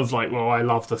 There's a lot of I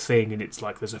love The Thing, and it's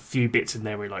like there's a few bits in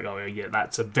there where you're like, oh yeah,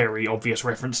 that's a very obvious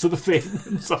reference to The Thing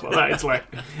and stuff like that. It's like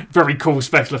very cool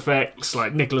special effects,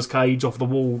 like Nicolas Cage off the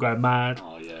wall going mad.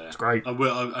 Oh yeah, it's great.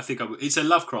 I think it's a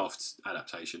Lovecraft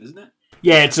adaptation, isn't it?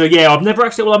 Yeah, I've never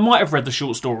actually. Well, I might have read the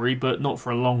short story, but not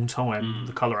for a long time.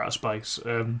 The Colour Out of Space.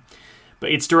 But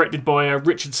it's directed by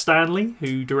Richard Stanley,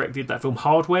 who directed that film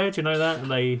Hardware. Do you know that?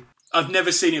 And I've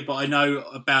never seen it, but I know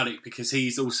about it because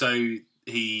he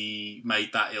made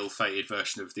that ill-fated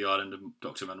version of The Island of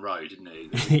Dr. Monroe, didn't he?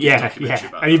 Yeah. And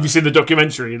have you seen the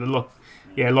documentary,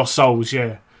 Lost Souls?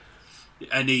 Yeah.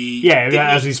 And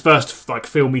that was his first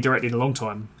film he directed in a long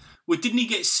time. Well, didn't he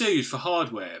get sued for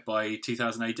Hardware by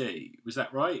 2000 AD? Was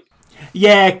that right?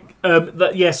 Yeah,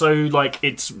 so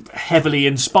it's heavily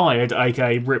inspired,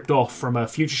 aka ripped off from a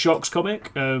Future Shocks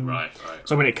comic. Right.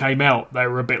 So when it came out, they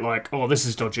were a bit like, "Oh, this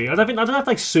is dodgy." I don't know if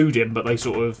they sued him, but they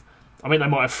sort of. I mean, they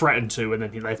might have threatened to, and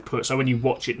then they've put. So when you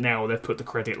watch it now, they've put the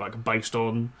credit based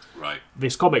on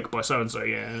this comic by so and so.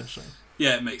 Yeah. So.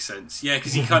 Yeah, it makes sense. Yeah,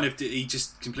 because he he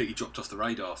just completely dropped off the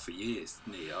radar for years,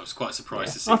 didn't he? I was quite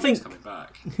surprised to see him coming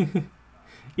back.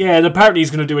 Yeah, and apparently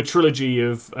he's going to do a trilogy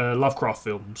of Lovecraft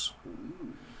films.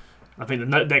 I think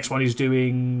the next one he's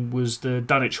doing was the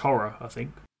Dunwich Horror, I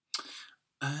think.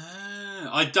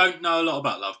 I don't know a lot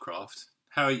about Lovecraft.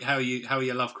 How are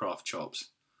your Lovecraft chops?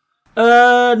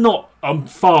 I'm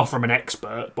far from an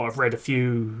expert, but I've read a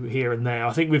few here and there.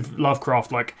 I think with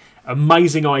Lovecraft,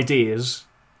 amazing ideas,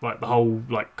 the whole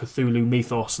Cthulhu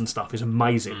mythos and stuff is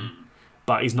amazing.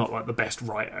 But he's not the best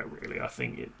writer, really. I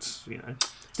think it's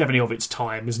it's definitely of its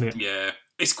time, isn't it? Yeah,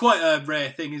 it's quite a rare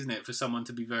thing, isn't it, for someone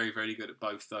to be very, very good at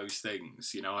both those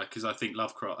things? Because I think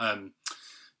Lovecraft,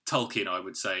 Tolkien, I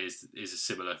would say, is a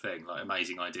similar thing,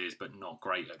 amazing ideas, but not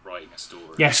great at writing a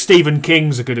story. Yeah, Stephen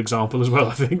King's a good example as well,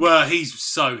 I think. Well, he's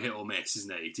so hit or miss,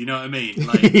 isn't he? Do you know what I mean?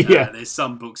 There's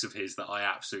some books of his that I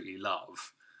absolutely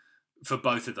love. For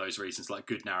both of those reasons,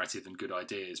 good narrative and good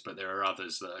ideas, but there are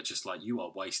others that are just you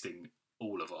are wasting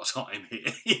all of our time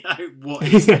here. What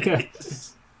is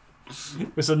this?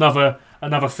 It's another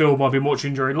film I've been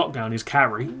watching during lockdown is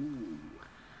Carrie.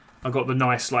 I got the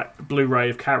nice Blu-ray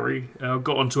of Carrie. I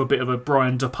got onto a bit of a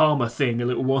Brian De Palma thing a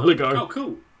little while ago. Oh,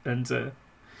 cool! And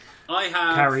I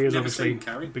have Carrie is never obviously seen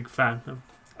Carrie. A big fan.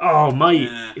 Oh, mate,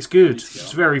 it's good.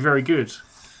 It's very, very good.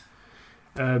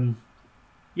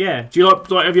 Yeah. Do you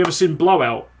have you ever seen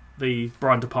Blowout, the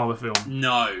Brian De Palma film?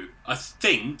 No, I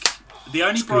think the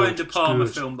only Brian De Palma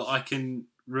film that I can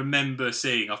remember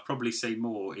seeing, I've probably seen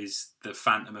more, is The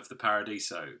Phantom of the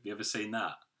Paradiso. Have you ever seen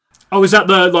that? Oh, is that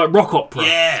the rock opera?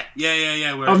 Yeah.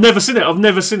 I've never seen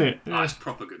it. Yeah. Oh, it's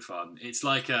proper good fun. It's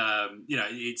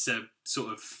it's a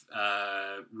sort of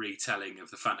retelling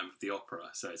of The Phantom of the Opera.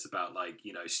 So it's about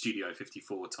Studio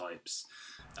 54 types.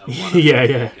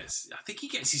 Yeah. I think he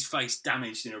gets his face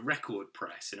damaged in a record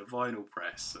press, in a vinyl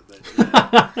press. And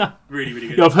then, really, really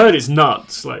good. Yeah, I've heard it's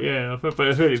nuts. I've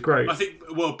heard it's great. I think,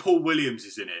 Paul Williams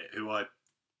is in it, who I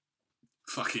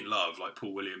fucking love.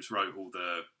 Paul Williams wrote all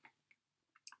the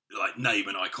name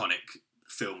an iconic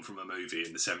film from a movie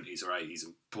in the 70s or 80s,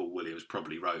 and Paul Williams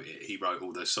probably wrote it. He wrote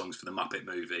all the songs for the Muppet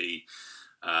movie.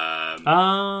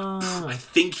 I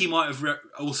think he might have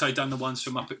also done the ones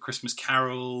for Muppet Christmas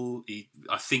Carol.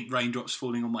 I think Raindrops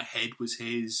Falling on My Head was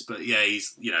his. But yeah,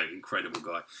 he's incredible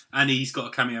guy, and he's got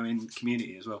a cameo in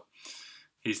Community as well.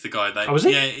 He's the guy that was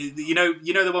he? Yeah,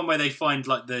 you know the one where they find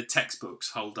the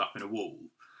textbooks holed up in a wall.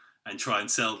 and try and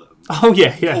sell them. Oh,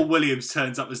 yeah. Paul Williams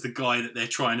turns up as the guy that they're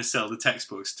trying to sell the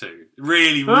textbooks to.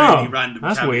 Really random.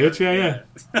 That's cameo. weird. Yeah.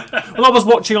 Well, I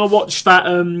watched that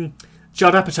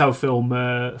Judd Apatow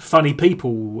film, Funny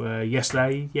People,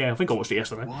 yesterday. Yeah, I think I watched it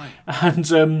yesterday. Why?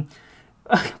 And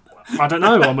I don't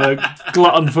know. I'm a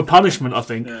glutton for punishment, I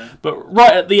think. Yeah. But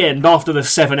right at the end, after the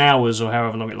 7 hours or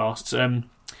however long it lasts,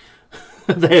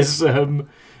 there's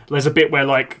a bit where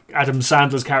like Adam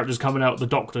Sandler's character's coming out, the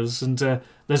doctors, and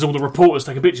there's all the reporters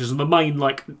taking pictures, and the main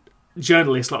like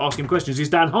journalist like asking questions is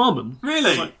Dan Harmon.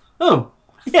 Really? Like, oh,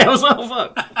 yeah. I was like, oh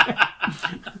fuck.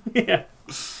 Yeah.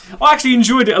 I actually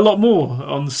enjoyed it a lot more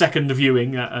on the second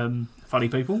viewing at Funny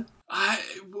People.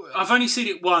 I've only seen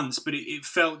it once, but it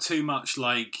felt too much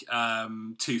like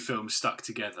two films stuck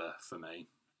together for me.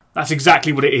 That's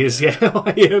exactly what it is. Yeah.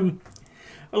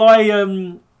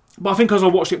 But I think because I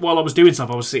watched it while I was doing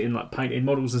stuff, I was sitting like painting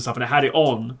models and stuff, and I had it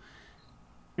on,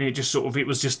 and it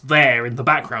was just there in the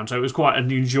background, so it was quite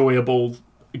an enjoyable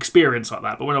experience like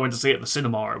that. But when I went to see it at the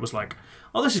cinema, it was like,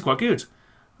 oh, this is quite good.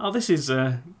 Oh, this is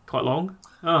quite long.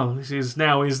 Oh, this is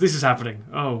happening.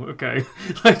 Oh, okay.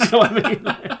 Like, do you know what I mean?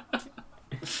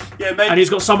 Yeah, maybe. And it's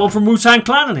got someone from Wu-Tang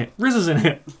Clan in it. RZA's in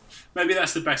it. Maybe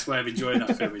that's the best way of enjoying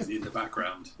that film is in the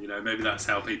background. You know, maybe that's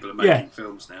how people are making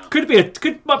films now. Could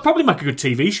probably make a good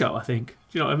TV show, I think.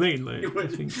 Do you know what I mean? Like, I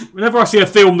think whenever I see a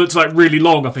film that's like really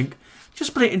long, I think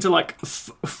just put it into like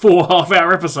 4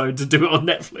 half-hour episodes and do it on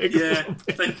Netflix. Yeah,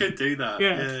 they could do that.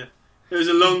 Yeah. There was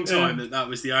a long time that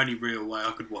was the only real way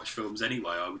I could watch films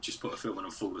anyway. I would just put a film on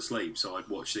and fall asleep, so I'd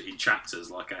watch it in chapters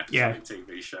like an episodic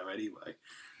TV show anyway.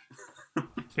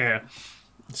 Yeah.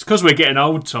 It's because we're getting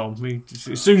old, Tom.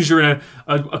 As soon as you're in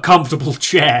a comfortable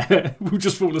chair, we'll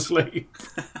just fall asleep.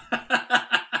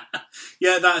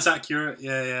 Yeah, that's accurate.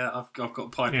 Yeah. I've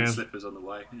got pipe and slippers on the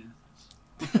way.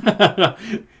 Yeah.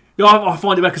 I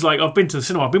find it because like I've been to the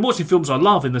cinema. I've been watching films I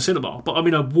love in the cinema, but I'm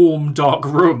in a warm, dark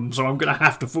room, so I'm going to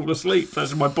have to fall asleep.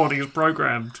 That's my body is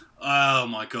programmed. Oh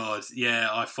my god, yeah,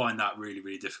 I find that really,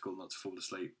 really difficult not to fall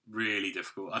asleep. Really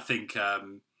difficult. I think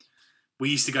we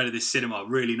used to go to this cinema,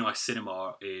 really nice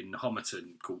cinema in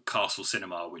Homerton called Castle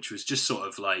Cinema, which was just sort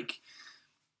of like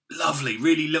lovely,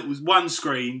 really little, one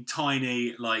screen,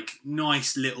 tiny, like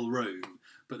nice little room.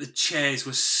 But the chairs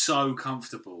were so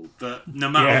comfortable that no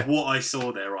matter what I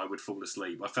saw there, I would fall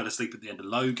asleep. I fell asleep at the end of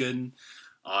Logan.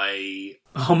 I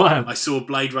saw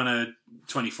Blade Runner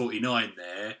 2049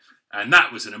 there, and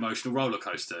that was an emotional roller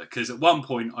coaster because at one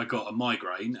point I got a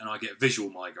migraine and I get visual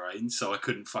migraine, so I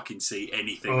couldn't fucking see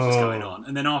anything that was going on.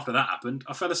 And then after that happened,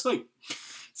 I fell asleep.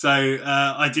 So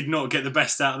I did not get the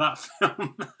best out of that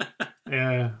film.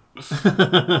 Yeah.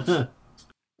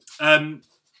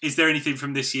 Is there anything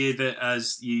from this year that,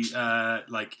 as you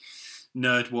like,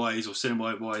 nerd-wise or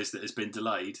cinema-wise, that has been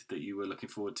delayed that you were looking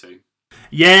forward to?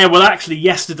 Yeah, well, actually,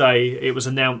 yesterday it was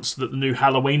announced that the new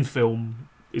Halloween film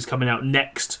is coming out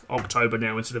next October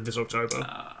now instead of this October.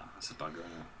 That's a bugger, isn't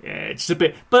it? Yeah, it's a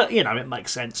bit, but you know, it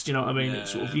makes sense. Do you know what I mean? Yeah.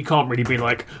 It's sort of, you can't really be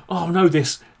like, oh no,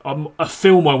 this a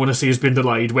film I want to see has been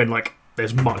delayed when like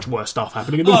there's much worse stuff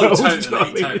happening in the world.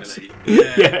 Totally.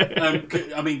 Yeah.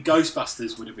 I mean,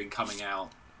 Ghostbusters would have been coming out.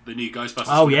 The new Ghostbusters.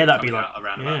 Oh yeah, that'd be like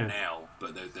around about now,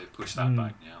 but they've pushed that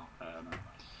back now.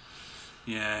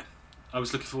 I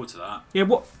was looking forward to that.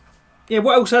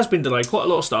 What else has been delayed? Quite a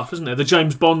lot of stuff, isn't there? The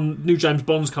new James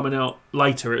Bond's coming out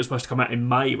later. It was supposed to come out in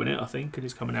May, wasn't it? I think, and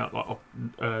it's coming out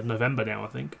like November now, I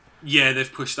think. Yeah,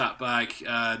 they've pushed that back.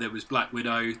 There was Black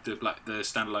Widow, the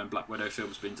standalone Black Widow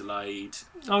film's been delayed.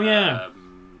 Oh yeah.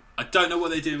 I don't know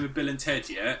what they're doing with Bill and Ted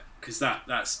yet, because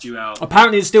that's due out.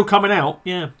 Apparently it's still coming out,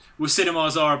 yeah. Well,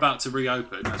 cinemas are about to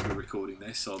reopen as we're recording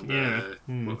this on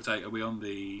what date are we on?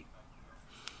 The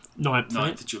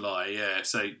 9th of July, yeah.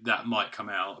 So that might come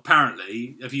out.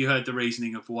 Apparently, have you heard the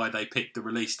reasoning of why they picked the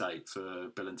release date for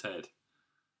Bill and Ted?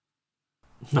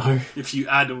 No. If you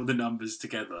add all the numbers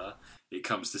together, it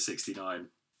comes to 69.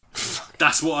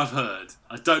 That's what I've heard.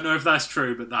 I don't know if that's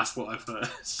true, but that's what I've heard.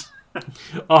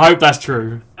 I hope that's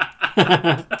true.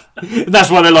 That's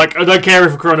why they're like, I don't care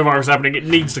if coronavirus is happening, it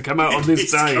needs to come out on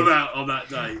this day. It needs to come out on that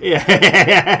day. Yeah.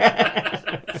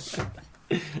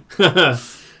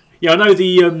 Yeah, I know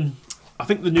I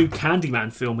think the new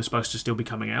Candyman film is supposed to still be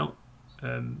coming out.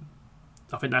 I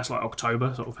think that's like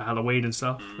October, sort of for Halloween and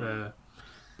stuff.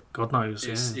 God knows.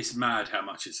 It's mad how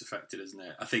much it's affected, isn't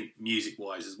it? I think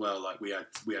music-wise as well. Like we had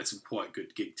some quite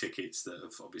good gig tickets that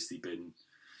have obviously been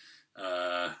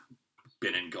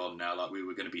and gone now. Like we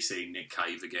were going to be seeing Nick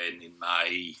Cave again in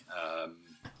May.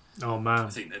 Oh man. I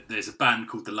think that there's a band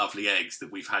called The Lovely Eggs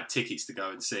that we've had tickets to go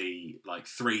and see like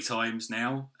 3 times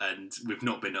now, and we've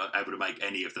not been able to make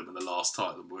any of them, and the last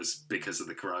time was because of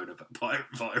the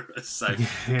coronavirus. So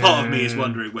part of me is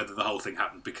wondering whether the whole thing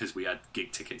happened because we had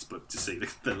gig tickets booked to see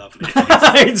the Lovely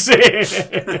Eggs.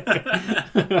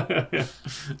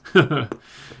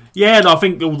 Yeah, and I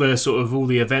think all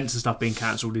the events and stuff being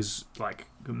cancelled is like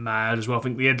mad as well. I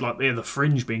think the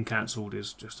Fringe being cancelled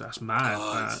is just that's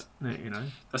mad. You know,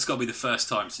 that's got to be the first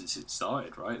time since it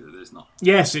started, right? That there's not.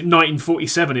 Yes, in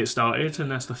 1947 it started,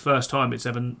 and that's the first time it's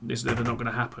ever not going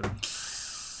to happen.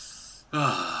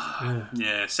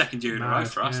 Yeah, second year in a row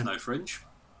for us, no Fringe.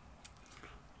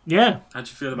 Yeah. How'd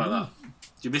you feel about that?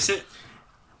 Did you miss it?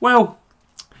 Well,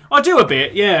 I do a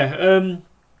bit, yeah.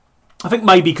 I think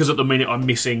maybe because at the minute I'm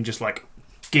missing just like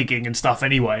gigging and stuff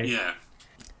anyway. Yeah.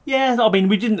 Yeah, I mean,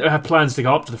 we didn't have plans to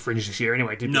go up to the Fringe this year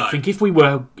anyway, did we? No. I think if we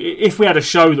had a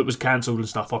show that was cancelled and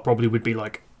stuff, I probably would be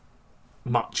like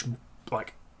much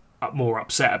like more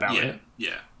upset about it.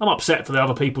 Yeah. I'm upset for the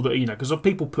other people that because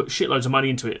people put shitloads of money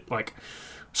into it, like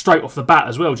straight off the bat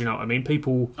as well. Do you know what I mean?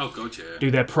 People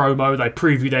do their promo, they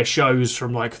preview their shows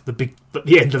from like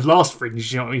the end of last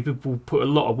Fringe. You know what I mean? People put a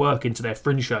lot of work into their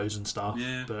Fringe shows and stuff.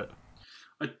 Yeah. But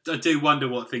I do wonder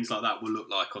what things like that will look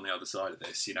like on the other side of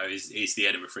this. You know, is the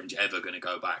Edinburgh Fringe ever going to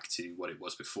go back to what it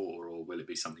was before, or will it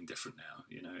be something different now?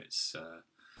 You know, it's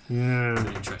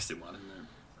an interesting one, isn't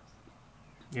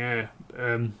it?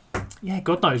 Yeah.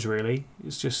 God knows, really.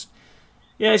 It's just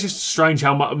strange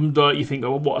how much you think,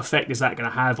 what effect is that going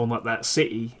to have on like that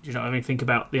city? Do you know what I mean? Think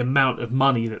about the amount of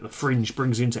money that the Fringe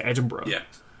brings into Edinburgh. Yeah.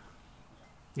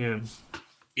 And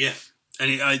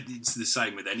it's the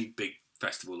same with any big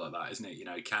festival like that, isn't it? You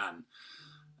know, Cannes,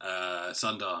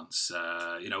 Sundance,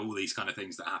 all these kind of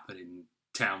things that happen in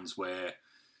towns where,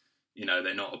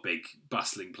 they're not a big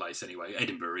bustling place anyway.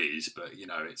 Edinburgh is, but,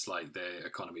 it's like their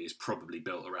economy is probably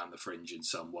built around the Fringe in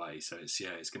some way. So it's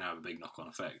going to have a big knock-on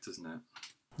effect, isn't it?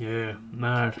 Yeah,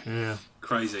 mad, yeah.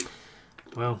 Crazy.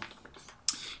 Well...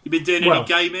 You've been doing any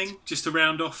gaming, just to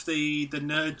round off the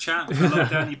nerd chat for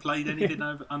lockdown? You played anything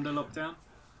under lockdown?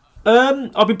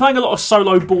 I've been playing a lot of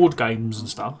solo board games and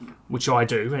stuff, which I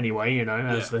do anyway.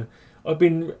 I've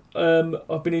been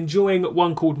enjoying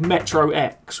one called Metro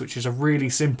X, which is a really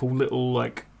simple little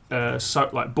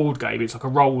board game. It's like a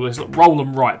roll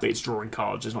and write, but it's drawing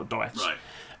cards. It's not dice.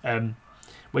 Right.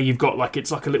 Where you've got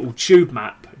it's like a little tube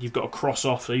map. You've got to cross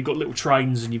off. So you've got little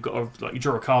trains, and you've got to you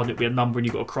draw a card, and it'll be a number, and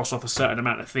you've got to cross off a certain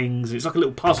amount of things. It's like a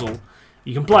little puzzle.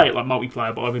 You can play it like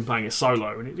multiplayer, but I've been playing it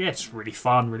solo, and it's really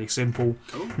fun, really simple.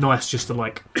 Cool. Nice just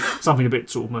to something a bit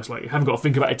sort of almost like you haven't got to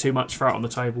think about it too much, throw it on the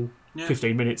table. Yeah.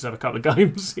 15 minutes, have a couple of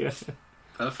games. Yeah.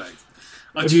 Perfect.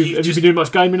 Have you been doing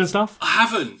much gaming and stuff? I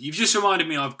haven't. You've just reminded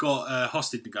me I've got a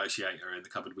Hostage Negotiator in the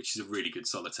cupboard, which is a really good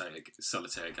solitaire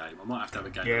game. I might have to have a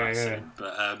game of that soon.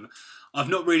 But I've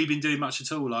not really been doing much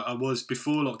at all.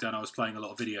 Before lockdown, I was playing a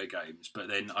lot of video games, but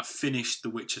then I finished The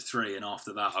Witcher 3, and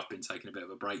after that I've been taking a bit of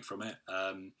a break from it.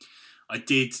 I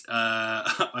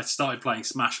started playing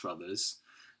Smash Brothers.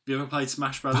 Have you ever played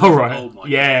Smash Brothers? Oh, right. Oh, my God.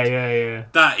 Yeah.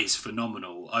 That is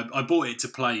phenomenal. I bought it to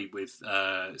play with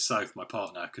Soph, my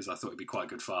partner, because I thought it'd be quite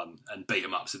good fun, and beat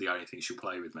 'em ups are the only thing she'll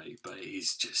play with me, but it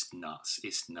is just nuts.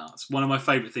 It's nuts. One of my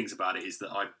favourite things about it is that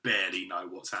I barely know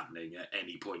what's happening at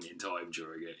any point in time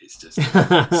during it. It's just,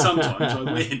 sometimes I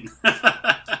win.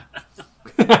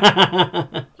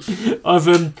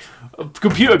 I've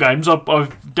computer games. I've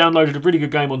downloaded a really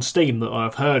good game on Steam that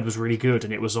I've heard was really good,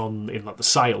 and it was in the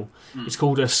sale. It's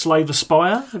called Slay the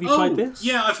Spire. Have you played this?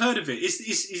 Yeah, I've heard of it.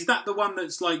 Is that the one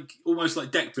that's almost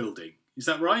like deck building? Is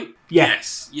that right? Yeah.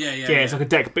 Yes. Yeah. It's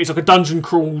like a dungeon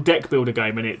crawl deck builder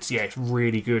game, and it's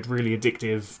really good, really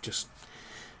addictive. Just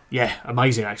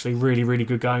amazing actually. Really, really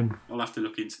good game. I'll have to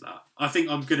look into that. I think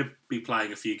I'm going to be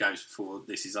playing a few games before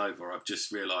this is over. I've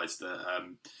just realised that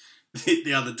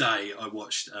the other day I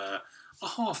watched a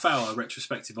half-hour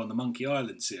retrospective on the Monkey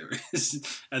Island series,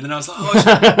 and then I was like,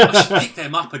 I should pick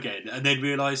them up again, and then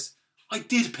realised I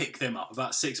did pick them up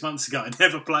about 6 months ago. I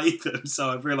never played them, so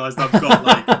I've realised I've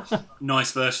got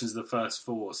nice versions of the first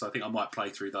 4, so I think I might play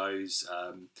through those.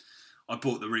 I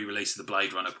bought the re-release of the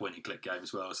Blade Runner point-and-click game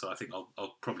as well, so I think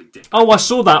I'll probably dip. Oh, I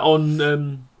saw that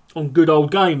on Good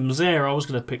Old Games. There, I was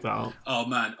going to pick that up. Oh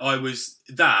man,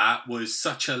 that was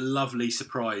such a lovely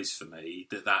surprise for me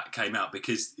that came out,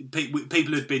 because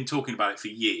people had been talking about it for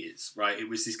years, right? It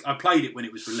was I played it when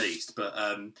it was released, but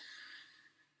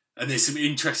and there's some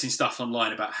interesting stuff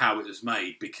online about how it was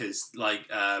made, because like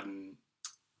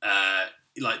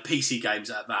PC games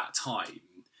at that time,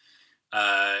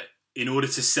 in order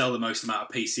to sell the most amount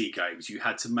of PC games, you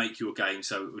had to make your game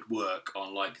so it would work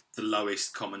on like the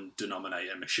lowest common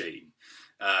denominator machine.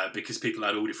 Because people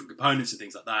had all different components and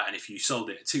things like that, and if you sold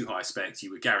it at too high specs,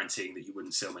 you were guaranteeing that you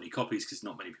wouldn't sell many copies because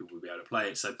not many people would be able to play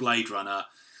it. So Blade Runner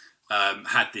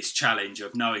had this challenge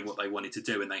of knowing what they wanted to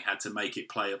do, and they had to make it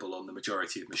playable on the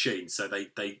majority of machines. So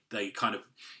they kind of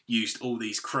used all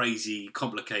these crazy,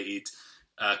 complicated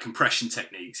compression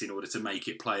techniques in order to make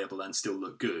it playable and still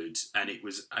look good. And it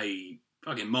was a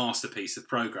fucking masterpiece of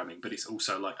programming, but it's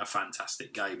also like a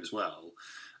fantastic game as well.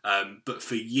 But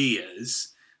for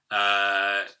years,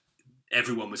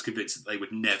 everyone was convinced that they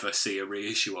would never see a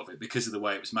reissue of it because of the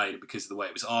way it was made and because of the way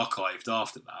it was archived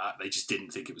after that. They just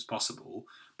didn't think it was possible.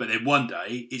 But then one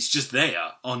day, it's just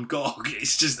there on GOG.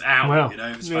 It's just out, Well,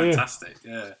 It was fantastic,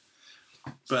 yeah.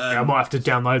 But I might have to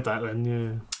download that then,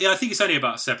 yeah. Yeah, I think it's only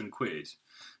about £7.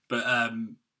 But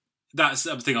that's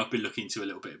something I've been looking into a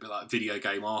little bit, but like video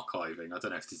game archiving. I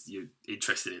don't know if you're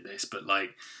interested in this, but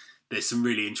like there's some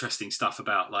really interesting stuff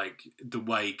about like the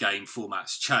way game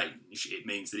formats change. It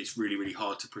means that it's really, really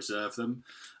hard to preserve them.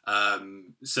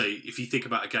 So if you think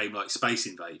about a game like Space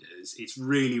Invaders, it's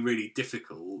really, really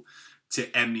difficult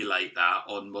to emulate that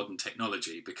on modern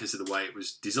technology because of the way it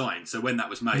was designed. So when that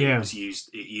was made, it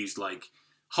used like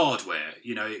hardware.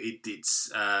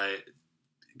 It's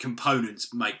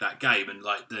components make that game, and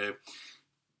like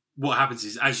what happens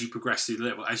is as you progress through the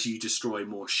level, as you destroy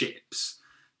more ships,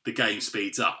 the game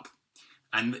speeds up.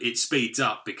 And it speeds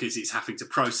up because it's having to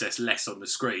process less on the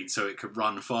screen so it can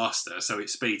run faster, so it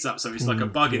speeds up. So it's like a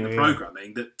bug in the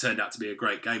programming that turned out to be a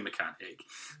great game mechanic.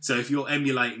 So if you're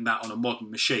emulating that on a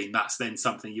modern machine, that's then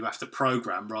something you have to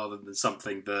program rather than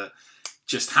something that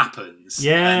just happens.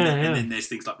 And then there's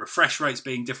things like refresh rates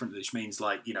being different, which means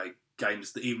like,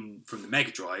 games that even from the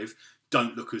Mega Drive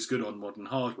don't look as good on modern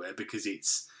hardware because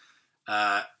it's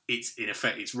in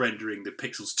effect it's rendering the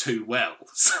pixels too well,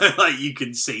 so like you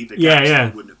can see the gaps that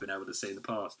you wouldn't have been able to see in the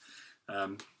past.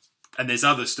 And there's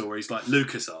other stories like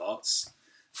LucasArts.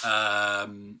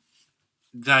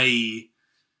 They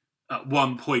at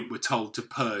one point were told to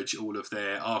purge all of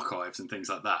their archives and things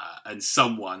like that, and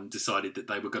someone decided that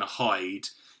they were going to hide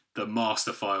the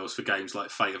master files for games like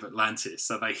Fate of Atlantis,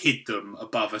 so they hid them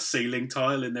above a ceiling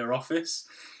tile in their office.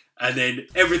 And then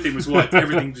everything was wiped,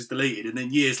 everything was deleted. And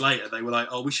then years later, they were like,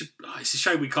 it's a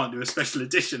shame we can't do a special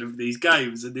edition of these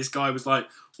games. And this guy was like,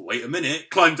 wait a minute,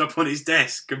 climbed up on his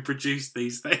desk and produced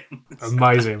these things.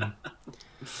 Amazing.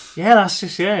 That's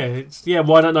just,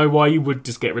 well, I don't know why you would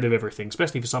just get rid of everything,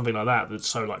 especially for something like that that's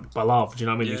so, like, beloved, you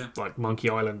know what I mean? Just, like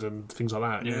Monkey Island and things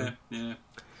like that.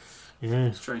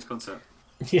 Yeah. Strange concept.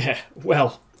 Yeah,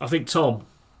 well, I think, Tom,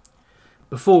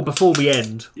 before we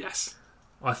end... Yes.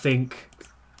 I think...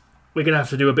 we're going to have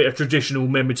to do a bit of traditional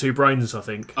Memory 2 Brains, I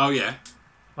think. Oh, yeah.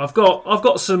 I've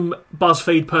got some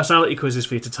BuzzFeed personality quizzes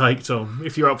for you to take, Tom,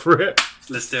 if you're up for it.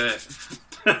 Let's do it.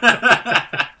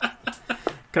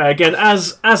 Okay, again,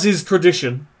 as is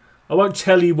tradition, I won't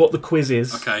tell you what the quiz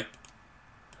is. Okay.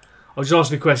 I'll just ask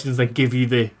you questions, then give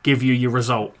you your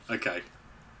result. Okay.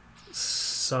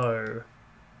 So...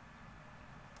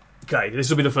 okay, this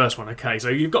will be the first one. Okay, so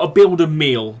you've got to build a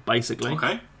meal, basically.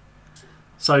 Okay.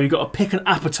 So you've got to pick an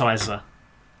appetizer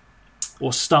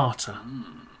or starter,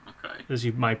 okay, as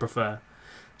you may prefer.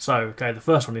 So, okay, the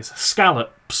first one is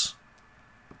scallops,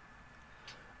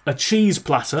 a cheese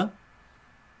platter,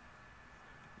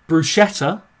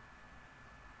 bruschetta,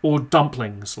 or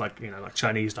dumplings, like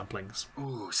Chinese dumplings.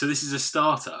 Oh, so this is a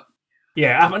starter.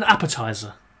 Yeah, an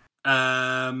appetizer.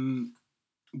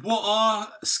 What are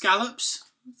scallops?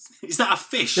 Is that a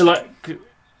fish?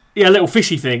 They're a little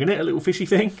fishy thing, isn't it? A little fishy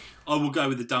thing. I will go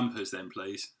with the dumpers then,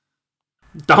 please.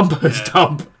 Dumpers,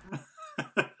 dump.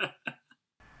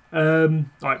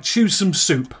 Right, choose some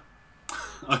soup.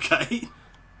 Okay.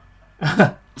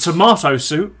 Tomato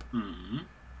soup.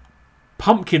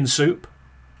 Pumpkin soup.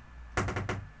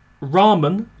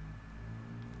 Ramen.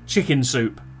 Chicken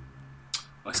soup.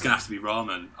 Well, it's going to have to be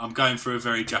ramen. I'm going for a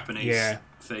very Japanese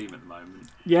theme at the moment.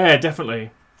 Yeah,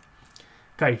 definitely.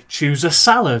 Okay, choose a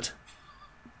salad.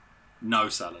 No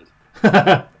salad.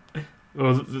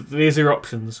 Well, these are your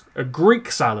options. A Greek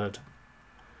salad,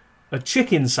 a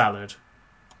chicken salad,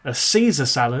 a Caesar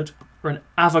salad, or an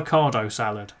avocado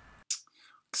salad.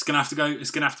 It's going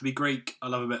to have to be Greek. I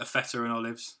love a bit of feta and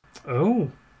olives.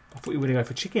 Oh, I thought you were going to go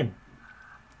for chicken.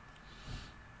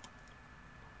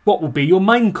 What will be your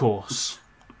main course?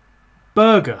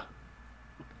 Burger,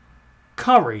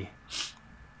 curry,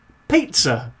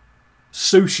 pizza,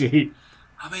 sushi.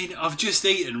 I mean, I've just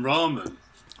eaten ramen.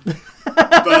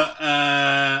 But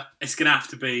it's going to have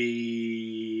to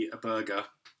be a burger.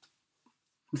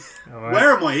 Right.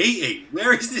 Where am I eating?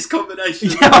 Where is this combination?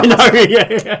 Yeah, I know.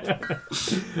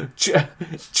 Yeah.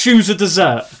 Choose a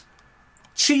dessert: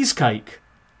 cheesecake,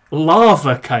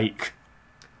 lava cake,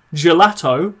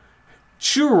 gelato,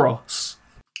 churros.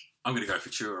 I'm going to go for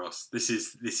churros. This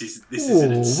is Ooh,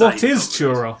 an insane what is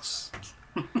combination.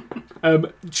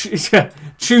 churros?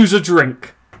 Choose a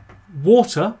drink: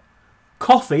 water,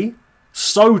 coffee,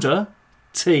 soda,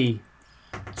 tea.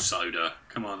 Soda.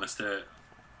 Come on, let's do it.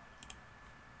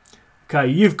 Okay,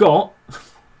 you've got. I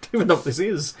don't even know what this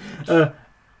is.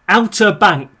 Outer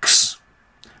Banks,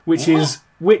 which is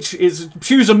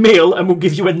choose a meal and we'll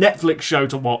give you a Netflix show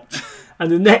to watch. And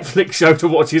the Netflix show to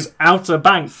watch is Outer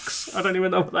Banks. I don't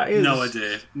even know what that is. No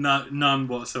idea. No, none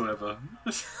whatsoever.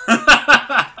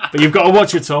 But you've got to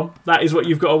watch it, Tom. That is what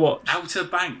you've got to watch. Outer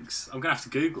Banks. I'm going to have to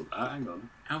Google that. Hang on.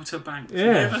 Outer Banks.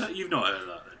 Yeah. You've not heard of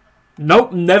that then?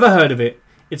 Nope, never heard of it.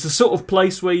 It's a sort of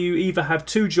place where you either have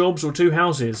 2 jobs or 2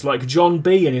 houses, like John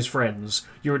B and his friends.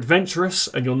 You're adventurous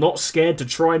and you're not scared to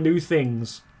try new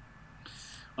things.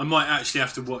 I might actually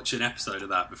have to watch an episode of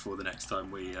that before the next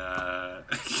time we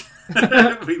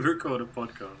we record a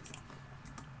podcast.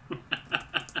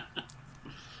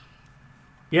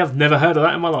 Yeah, I've never heard of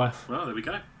that in my life. Well, there we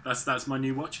go. That's my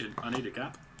new watching. I need a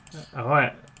gap. All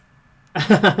right. All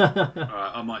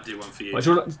right, I might do one for you.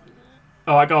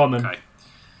 All right, go on then. Okay.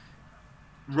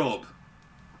 Rob,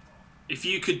 if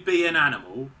you could be an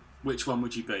animal, which one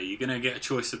would you be? You're going to get a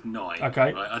choice of 9.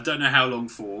 Okay. Right? I don't know how long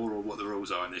for or what the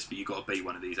rules are in this, but you've got to be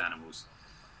one of these animals.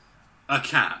 A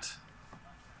cat,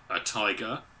 a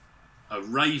tiger, a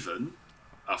raven,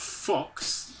 a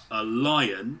fox, a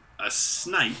lion, a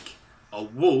snake, a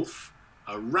wolf,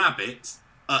 a rabbit,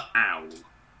 a owl.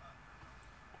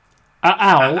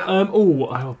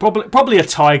 Owl? Probably a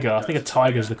tiger. I think a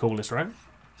tiger's the coolest, right?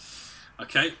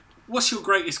 Okay. What's your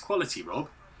greatest quality, Rob?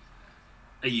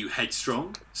 Are you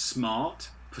headstrong, smart,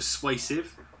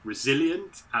 persuasive,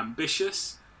 resilient,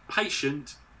 ambitious,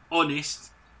 patient,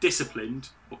 honest, disciplined,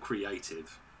 or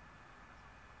creative?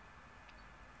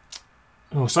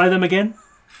 Oh, say them again.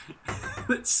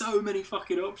 There's so many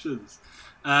fucking options.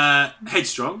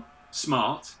 Headstrong,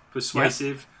 smart,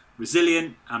 persuasive,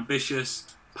 resilient, ambitious,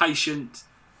 patient,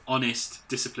 honest,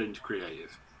 disciplined,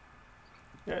 creative.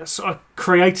 Yeah,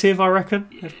 creative, I reckon.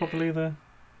 Yeah. Is probably the.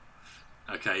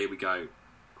 Okay, here we go.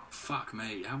 Fuck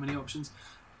me, how many options?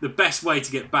 The best way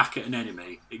to get back at an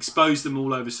enemy: expose them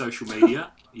all over social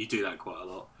media. You do that quite a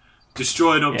lot.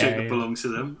 Destroy an object that belongs to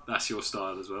them. That's your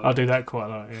style as well. I do that quite a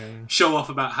lot. Yeah. Show off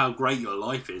about how great your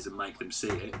life is and make them see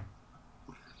it.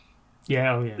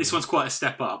 Yeah. Oh yeah. This one's quite a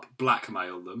step up.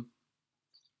 Blackmail them.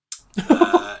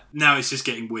 Now it's just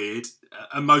getting weird.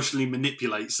 Emotionally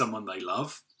manipulate someone they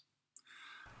love.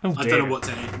 Oh, I don't know what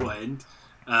end.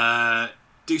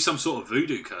 Do some sort of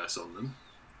voodoo curse on them.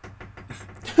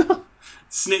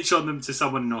 Snitch on them to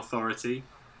someone in authority.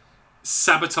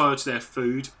 Sabotage their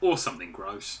food or something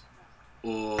gross.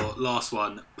 Or last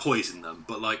one, poison them,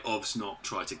 but like obvs not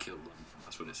try to kill them.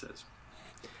 That's what it says.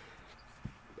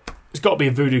 It's got to be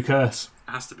a voodoo curse.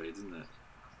 It has to be, doesn't it?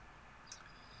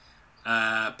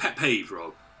 Pet peeve,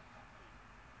 Rob.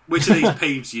 Which of these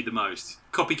peeves you the most?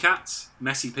 Copycats,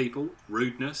 messy people,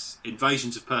 rudeness,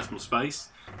 invasions of personal space.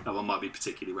 That one might be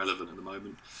particularly relevant at the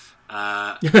moment.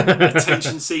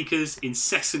 Attention seekers,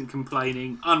 incessant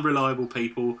complaining, unreliable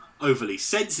people, overly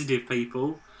sensitive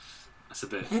people. That's a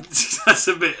bit.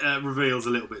 Reveals a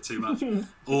little bit too much.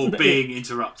 Or being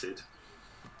interrupted.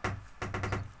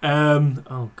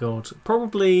 Oh God,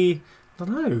 probably. I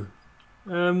don't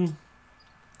know.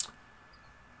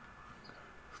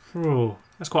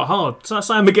 That's quite hard. So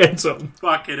say them again, Tom.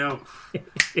 Fucking hell.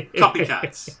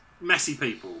 Copycats, messy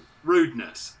people,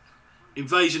 rudeness,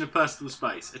 invasion of personal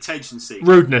space, attention seeking.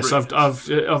 Rudeness.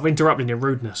 I've interrupted you.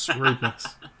 Rudeness.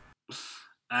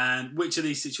 And which of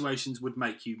these situations would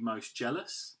make you most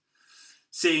jealous?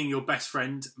 Seeing your best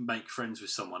friend make friends with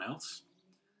someone else.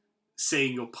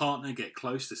 Seeing your partner get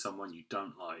close to someone you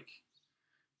don't like.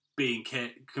 Being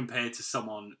compared to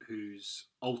someone who's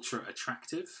ultra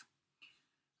attractive.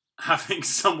 Having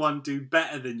someone do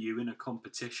better than you in a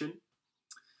competition.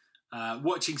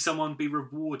 Watching someone be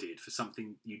rewarded for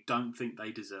something you don't think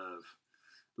they deserve.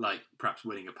 Like perhaps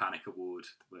winning a Panic Award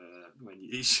when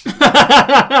you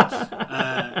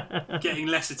getting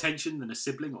less attention than a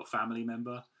sibling or family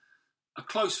member. A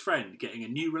close friend getting a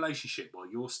new relationship while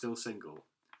you're still single.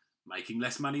 Making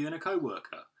less money than a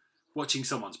co-worker. Watching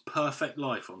someone's perfect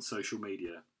life on social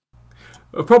media.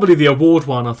 Probably the award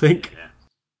one, I think. Yeah.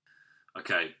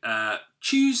 Okay.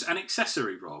 Choose an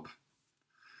accessory, Rob.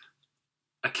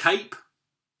 A cape.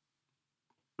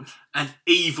 An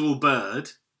evil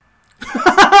bird.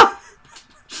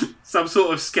 some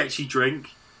sort of sketchy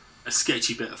drink, a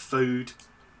sketchy bit of food,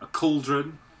 a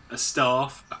cauldron, a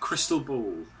staff, a crystal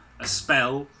ball, a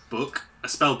spell book,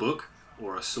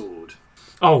 or a sword.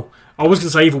 Oh, I was going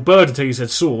to say evil bird until you said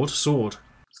sword. Sword.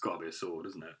 It's got to be a sword,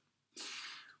 isn't it?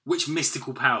 Which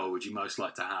mystical power would you most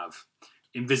like to have?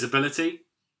 Invisibility,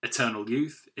 eternal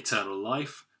youth, eternal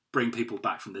life, bring people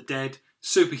back from the dead,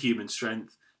 superhuman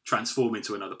strength, transform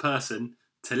into another person,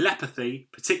 telepathy,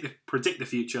 predict the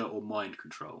future, or mind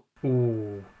control?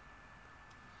 Ooh.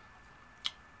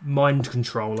 Mind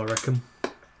control, I reckon.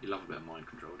 You love a bit of mind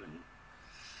control, don't you?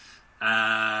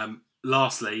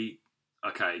 Lastly,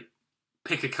 okay,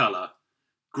 pick a colour.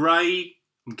 Grey,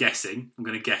 I'm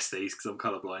going to guess these because I'm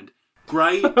colourblind.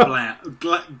 Grey, brown.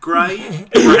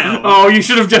 Oh, you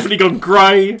should have definitely gone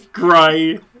grey,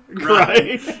 black.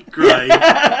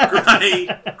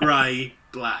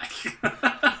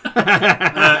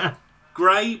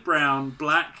 Grey, brown,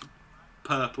 black,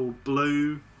 purple,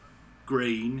 blue,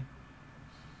 green.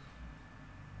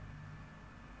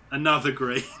 Another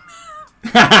green.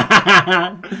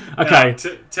 Okay.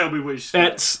 Tell me which.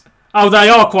 They're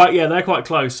quite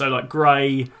close. So like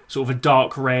grey, sort of a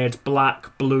dark red,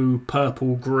 black, blue,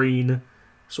 purple, green,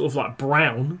 sort of like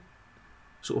brown,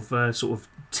 sort of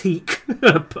teak,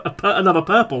 another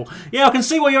purple. Yeah, I can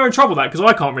see why you're in trouble with that because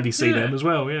I can't really see them as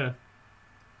well. Yeah,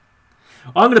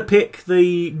 I'm going to pick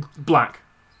the black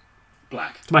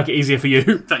to make it easier for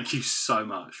you. Thank you so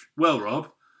much. Well,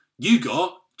 Rob, you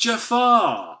got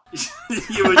Jafar.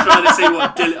 You were trying to see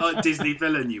what Disney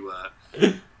villain you were.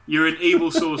 You're an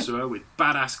evil sorcerer with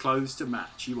badass clothes to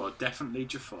match. You are definitely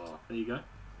Jafar. There you go.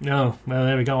 Oh, well,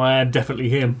 there we go. I am definitely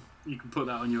him. You can put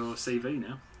that on your CV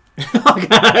now.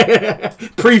 Okay.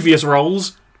 Previous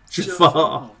roles,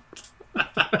 Jafar. Do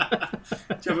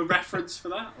you have a reference for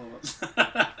that?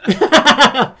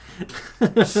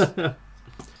 Or...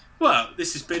 Well,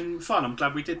 this has been fun. I'm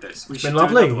glad we did this. It's been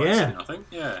lovely, yeah. Soon, I think.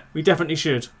 Yeah. We definitely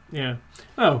should. Yeah.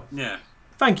 Oh. Yeah.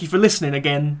 Thank you for listening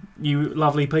again, you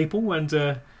lovely people.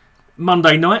 And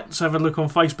Monday nights, have a look on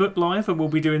Facebook Live, and we'll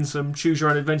be doing some Choose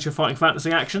Your Own Adventure Fighting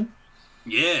Fantasy action.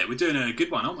 Yeah, we're doing a good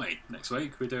one, aren't we? Next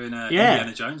week, we're doing an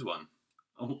Indiana Jones one.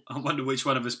 I wonder which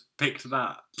one of us picked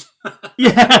that.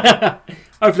 Yeah.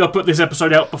 Hopefully I'll put this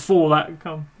episode out before that.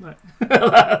 Oh,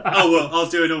 well, I'll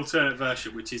do an alternate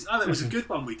version, which is... Oh, that was a good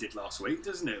one we did last week,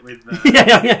 doesn't it? With Nice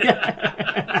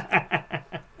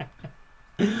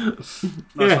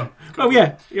yeah. Cool. Oh,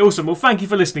 yeah. Awesome. Well, thank you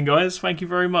for listening, guys. Thank you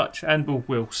very much. And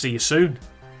we'll see you soon.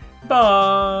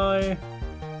 Bye.